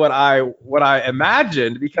exactly what I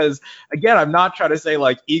imagined, because again, I'm not trying to say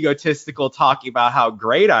like egotistical talking about how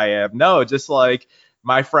great I am. No, just like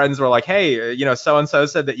my friends were like, hey, so-and-so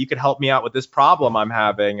said that you could help me out with this problem I'm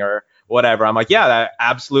having or whatever. I'm like, yeah, that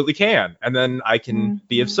absolutely can. And then I can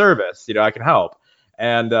be of service, I can help.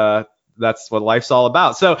 And that's what life's all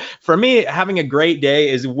about. So for me, having a great day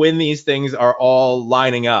is when these things are all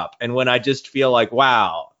lining up, and when I just feel like,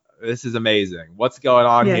 wow, this is amazing. What's going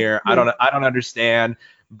on here? I don't understand.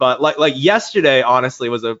 But like yesterday, honestly,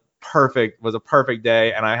 was a perfect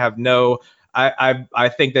day, and I have I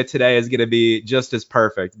think that today is going to be just as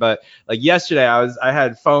perfect. But like yesterday, I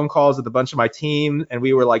had phone calls with a bunch of my team, and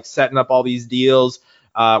we were like setting up all these deals.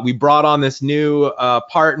 We brought on this new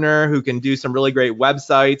partner who can do some really great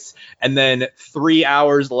websites. And then 3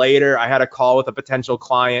 hours later, I had a call with a potential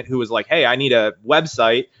client who was like, hey, I need a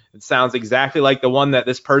website. It sounds exactly like the one that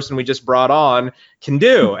this person we just brought on can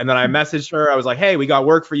do. And then I messaged her. I was like, hey, we got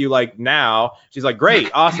work for you like now. She's like,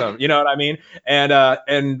 great, awesome. You know what I mean?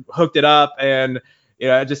 And hooked it up. And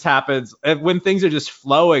it just happens when things are just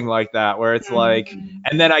flowing like that, where it's like,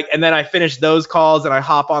 and then I finish those calls and I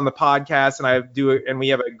hop on the podcast and I do it, and we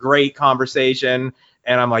have a great conversation,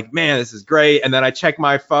 and I'm like, man, this is great. And then I check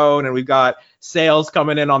my phone and we've got sales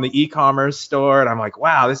coming in on the e-commerce store, and I'm like,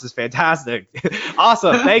 wow, this is fantastic.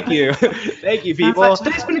 Awesome. Thank you. Thank you, people. Like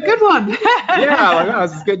today's been a good one. Yeah, like, oh,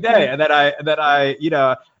 this is a good day. And then I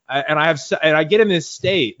get in this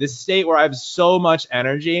state where I have so much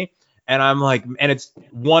energy. And I'm like, and it's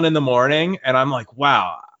 1 a.m, and I'm like,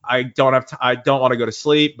 wow, I don't want to go to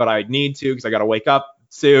sleep, but I need to, because I got to wake up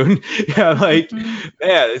soon. Man,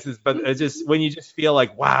 but it's just when you just feel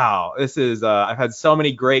like, wow, this is, I've had so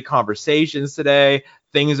many great conversations today.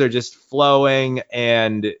 Things are just flowing.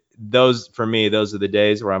 And those are the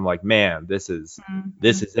days where I'm like, man, this is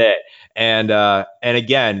it. And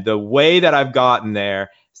again, the way that I've gotten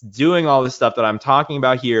there, doing all the stuff that I'm talking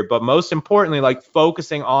about here, but most importantly, like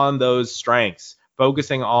focusing on those strengths,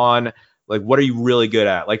 focusing on like, what are you really good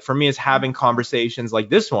at? Like for me, is having conversations like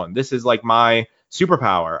this one. This is like my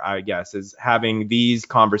superpower, I guess, is having these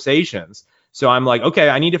conversations. So I'm like, okay,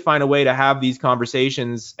 I need to find a way to have these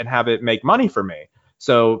conversations and have it make money for me.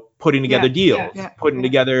 So putting together deals, putting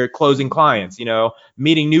together closing clients,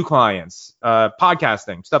 meeting new clients,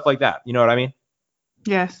 podcasting, stuff like that. You know what I mean?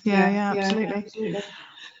 Yes. Yeah, absolutely.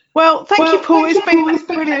 Well, thank you, Paul. It's been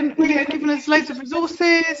brilliant. You've given us loads of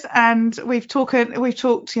resources, and we've talked,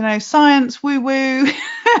 science, woo woo.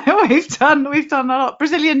 we've done a lot.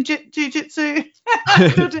 Brazilian jiu-jitsu.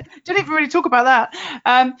 Didn't even really talk about that.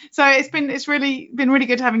 So it's really been really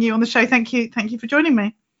good having you on the show. Thank you for joining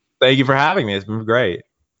me. Thank you for having me. It's been great.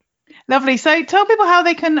 Lovely. So tell people how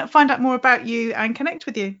they can find out more about you and connect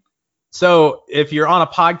with you. So if you're on a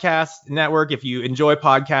podcast network, if you enjoy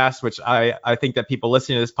podcasts, which I think that people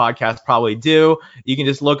listening to this podcast probably do, you can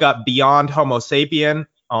just look up Beyond Homo Sapien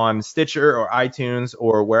on Stitcher or iTunes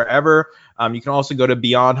or wherever. You can also go to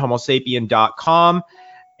beyondhomosapien.com,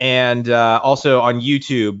 and also on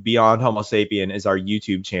YouTube, Beyond Homo Sapien is our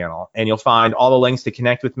YouTube channel. And you'll find all the links to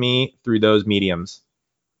connect with me through those mediums.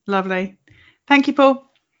 Lovely. Thank you,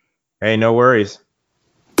 Paul. Hey, no worries.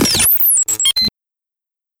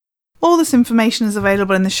 All this information is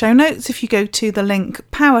available in the show notes. If you go to the link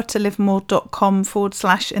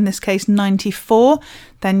powertolivemore.com/ in this case 94,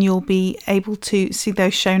 then you'll be able to see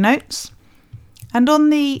those show notes. And on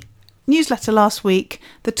the newsletter last week,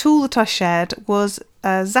 the tool that I shared was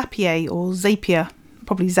Zapier, or Zapier,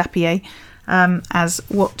 probably Zapier, as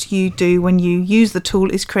what you do when you use the tool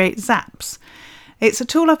is create zaps. It's a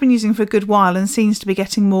tool I've been using for a good while and seems to be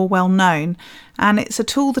getting more well known. And it's a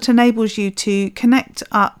tool that enables you to connect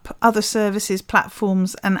up other services,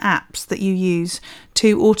 platforms and apps that you use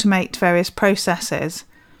to automate various processes.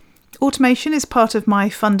 Automation is part of my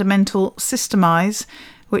fundamental Systemize,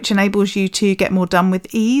 which enables you to get more done with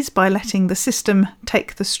ease by letting the system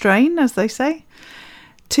take the strain, as they say.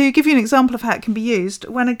 To give you an example of how it can be used,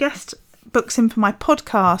 when a guest books in for my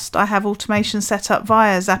podcast, I have automation set up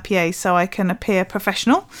via Zapier so I can appear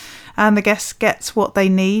professional and the guest gets what they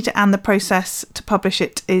need and the process to publish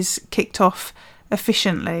it is kicked off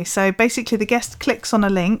efficiently. So basically the guest clicks on a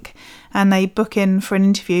link and they book in for an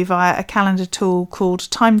interview via a calendar tool called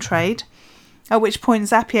TimeTrade, at which point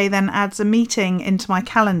Zapier then adds a meeting into my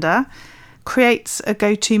calendar, creates a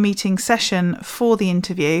GoToMeeting session for the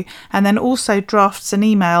interview, and then also drafts an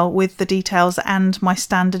email with the details and my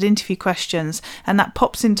standard interview questions, and that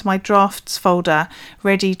pops into my drafts folder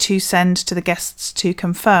ready to send to the guests to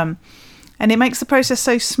confirm. And it makes the process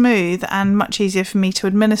so smooth and much easier for me to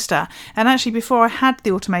administer. And actually, before I had the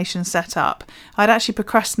automation set up, I'd actually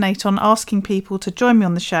procrastinate on asking people to join me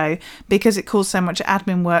on the show because it caused so much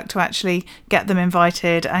admin work to actually get them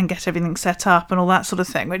invited and get everything set up and all that sort of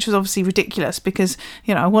thing, which was obviously ridiculous because,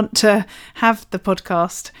 I want to have the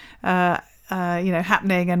podcast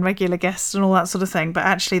happening and regular guests and all that sort of thing, but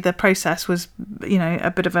actually the process was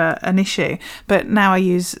a bit of an issue. But now I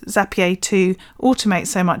use Zapier to automate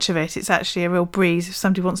so much of it. It's actually a real breeze. If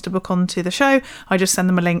somebody wants to book onto the show, I just send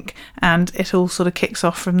them a link and it all sort of kicks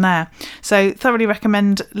off from there. So thoroughly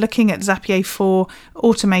recommend looking at Zapier for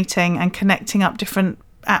automating and connecting up different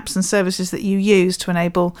apps and services that you use to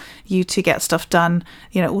enable you to get stuff done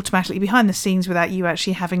automatically behind the scenes without you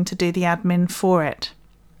actually having to do the admin for it.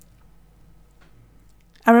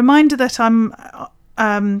 A reminder that I'm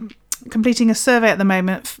completing a survey at the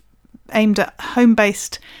moment aimed at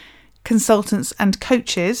home-based consultants and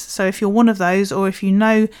coaches. So if you're one of those, or if you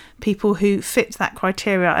know people who fit that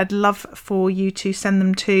criteria, I'd love for you to send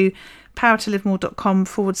them to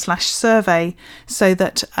powertolivemore.com/survey so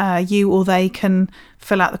that you or they can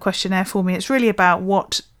fill out the questionnaire for me. It's really about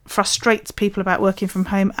what frustrates people about working from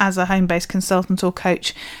home as a home-based consultant or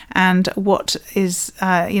coach, and what is,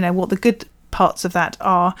 what the good parts of that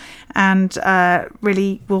are, and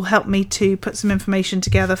really will help me to put some information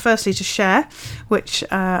together, firstly to share, which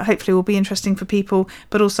hopefully will be interesting for people,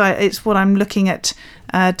 but also it's what I'm looking at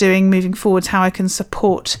doing moving forwards, how I can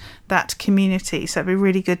support that community. So it'd be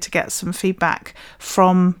really good to get some feedback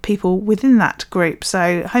from people within that group,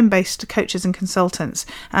 so home-based coaches and consultants.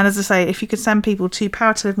 And as I say, if you could send people to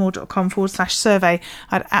powertolivemore.com/survey,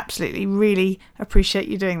 I'd absolutely really appreciate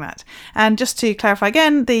you doing that. And just to clarify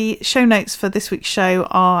again, the show notes for this week's show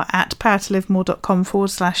are at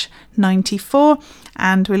powertolivemore.com/94,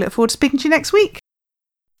 and we look forward to speaking to you next week.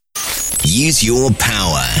 Use your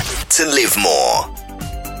power to live more.